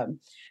like,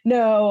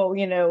 "No,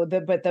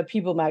 but the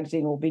People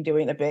magazine will be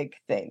doing a big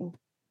thing."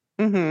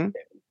 Mm-hmm.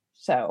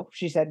 So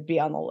she said, be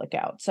on the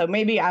lookout. So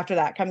maybe after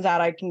that comes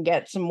out, I can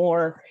get some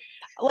more,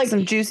 like,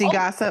 some juicy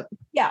gossip.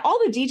 Yeah, all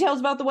the details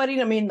about the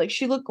wedding. I mean, like,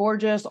 she looked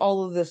gorgeous,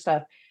 all of this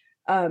stuff,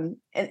 and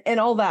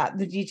all that,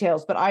 the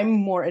details. But I'm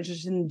more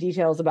interested in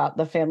details about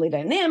the family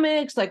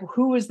dynamics, like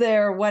who was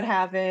there, what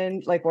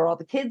happened, like were all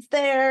the kids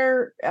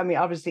there? I mean,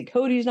 obviously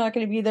Cody's not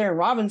going to be there, and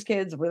Robin's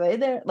kids, were they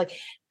there?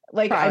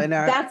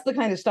 That's the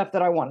kind of stuff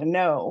that I want to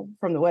know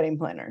from the wedding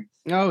planner.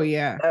 Oh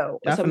yeah, so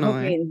I'm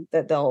hoping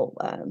that they'll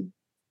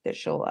that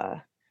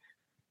she'll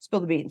spill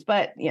the beans,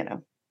 but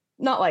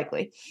not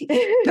likely.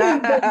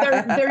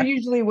 they're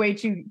usually way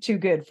too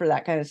good for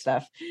that kind of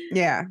stuff.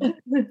 Yeah.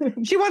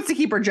 She wants to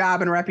keep her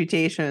job and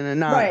reputation and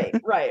not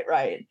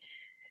right.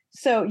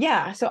 So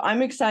yeah, so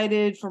I'm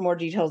excited for more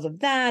details of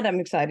that. I'm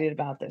excited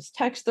about this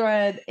text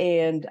thread,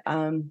 and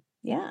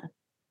yeah.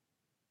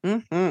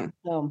 Mm-hmm.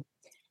 So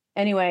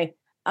anyway,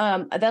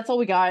 that's all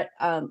we got.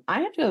 I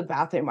have to go to the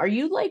bathroom. Are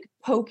you like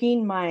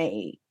poking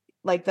my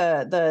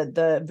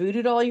the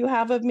voodoo doll you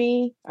have of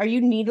me? Are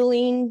you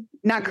needling?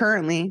 Not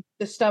currently.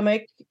 The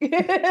stomach. I'm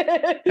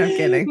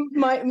kidding.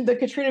 The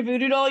Katrina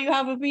voodoo doll you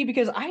have of me,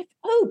 because I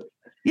poop.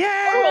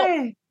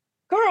 Yay!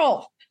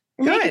 Girl.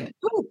 Good.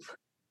 Poop.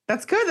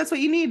 That's good. That's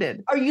what you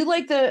needed. Are you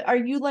like the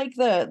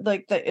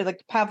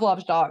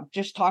Pavlov's dog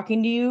just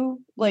talking to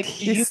you? Like,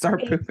 did you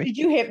start pooping? Did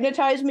you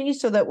hypnotize me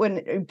so that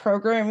when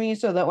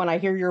I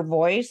hear your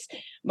voice,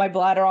 my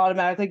bladder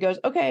automatically goes,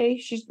 okay,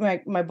 she's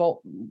my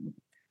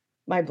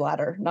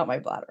bladder, not my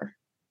bladder.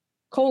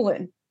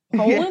 Colon.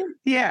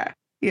 Yeah.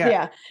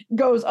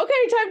 Goes,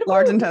 okay, time to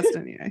large poop.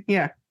 intestine.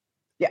 Yeah.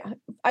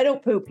 I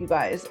don't poop, you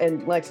guys,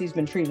 and Lexi's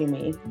been treating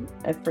me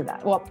for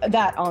that. Well,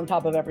 that on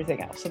top of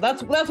everything else. So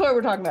that's why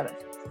we're talking about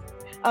it.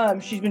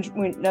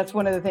 That's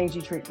one of the things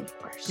you treat me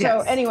for. So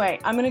yes. Anyway,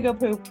 I'm gonna go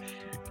poop.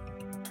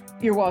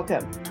 You're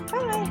welcome.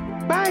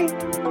 Bye.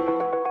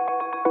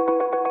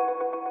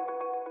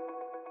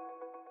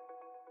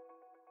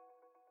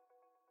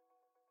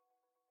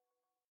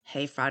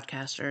 Hey,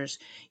 fraudcasters.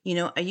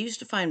 I used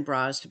to find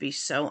bras to be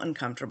so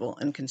uncomfortable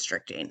and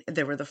constricting.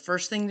 They were the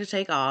first thing to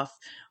take off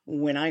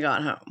when I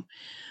got home.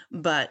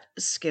 But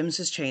Skims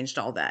has changed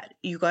all that.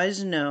 You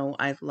guys know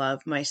I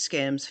love my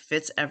Skims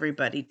Fits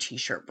Everybody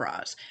t-shirt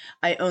bras.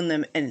 I own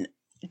them in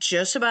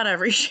just about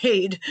every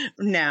shade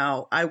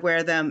now. I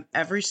wear them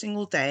every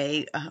single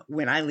day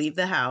when I leave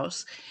the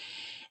house.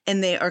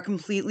 And they are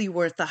completely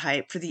worth the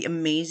hype for the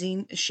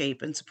amazing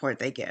shape and support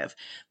they give.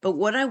 But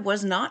what I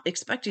was not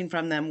expecting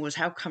from them was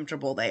how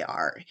comfortable they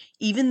are.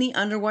 Even the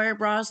underwire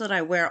bras that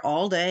I wear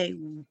all day,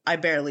 I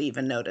barely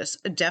even notice.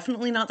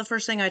 Definitely not the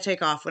first thing I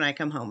take off when I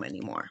come home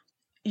anymore.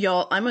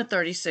 Y'all, I'm a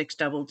 36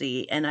 double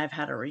D, and I've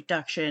had a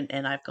reduction,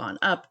 and I've gone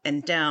up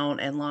and down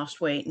and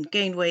lost weight and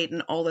gained weight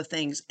and all the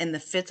things. And the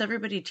Fits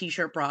Everybody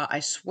t-shirt bra, I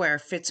swear,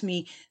 fits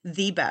me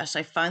the best.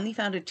 I finally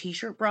found a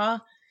t-shirt bra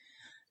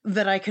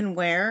that I can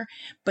wear,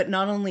 but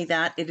not only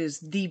that, it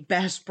is the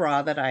best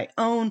bra that I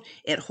own.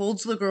 It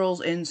holds the girls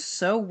in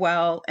so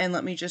well, and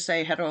let me just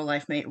say, Hetero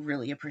Life Mate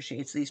really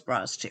appreciates these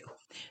bras too.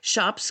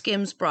 Shop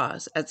Skims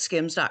bras at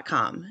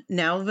skims.com,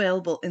 now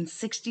available in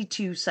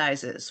 62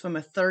 sizes, from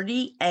a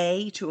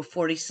 30A to a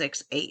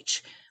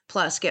 46H.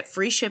 Plus, get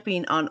free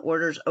shipping on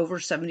orders over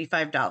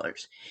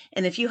 $75.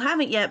 And if you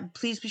haven't yet,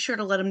 please be sure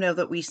to let them know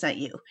that we sent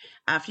you.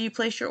 After you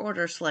place your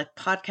order, select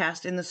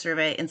podcast in the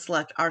survey and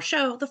select our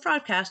show, The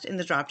Fraudcast, in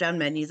the drop-down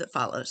menu that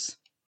follows.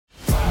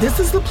 This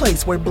is the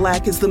place where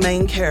Black is the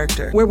main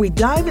character, where we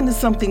dive into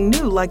something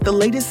new like the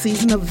latest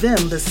season of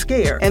Them, the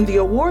Scare, and the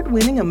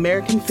award-winning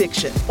American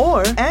fiction.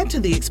 Or add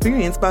to the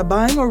experience by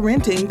buying or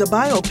renting the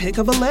biopic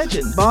of a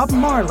legend, Bob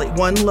Marley,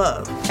 One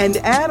Love. And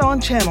add on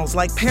channels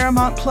like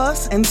Paramount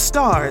Plus and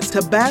Stars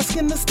to bask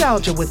in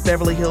nostalgia with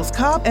Beverly Hills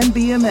Cop and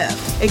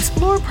BMF.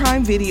 Explore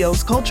Prime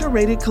Video's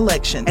culture-rated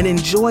collection and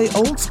enjoy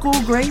old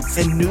school greats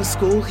and new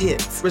school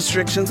hits.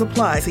 Restrictions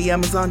apply. See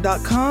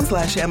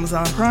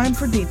Amazon.com/Amazon Prime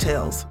for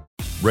details.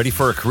 Ready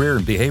for a career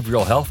in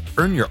behavioral health?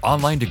 Earn your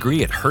online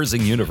degree at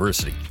Herzing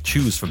University.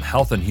 Choose from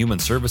health and human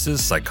services,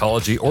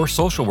 psychology, or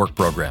social work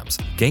programs.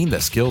 Gain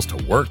the skills to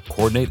work,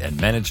 coordinate, and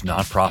manage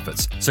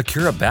nonprofits.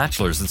 Secure a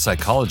bachelor's in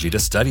psychology to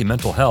study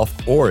mental health,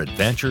 or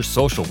advance your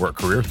social work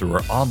career through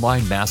our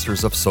online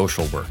Masters of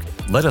Social Work.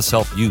 Let us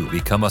help you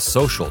become a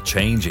social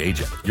change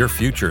agent. Your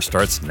future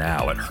starts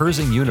now at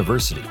Herzing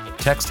University.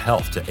 Text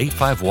HEALTH to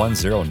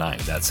 85109.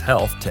 That's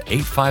HEALTH to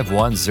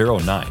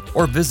 85109.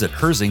 Or visit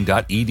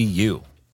herzing.edu.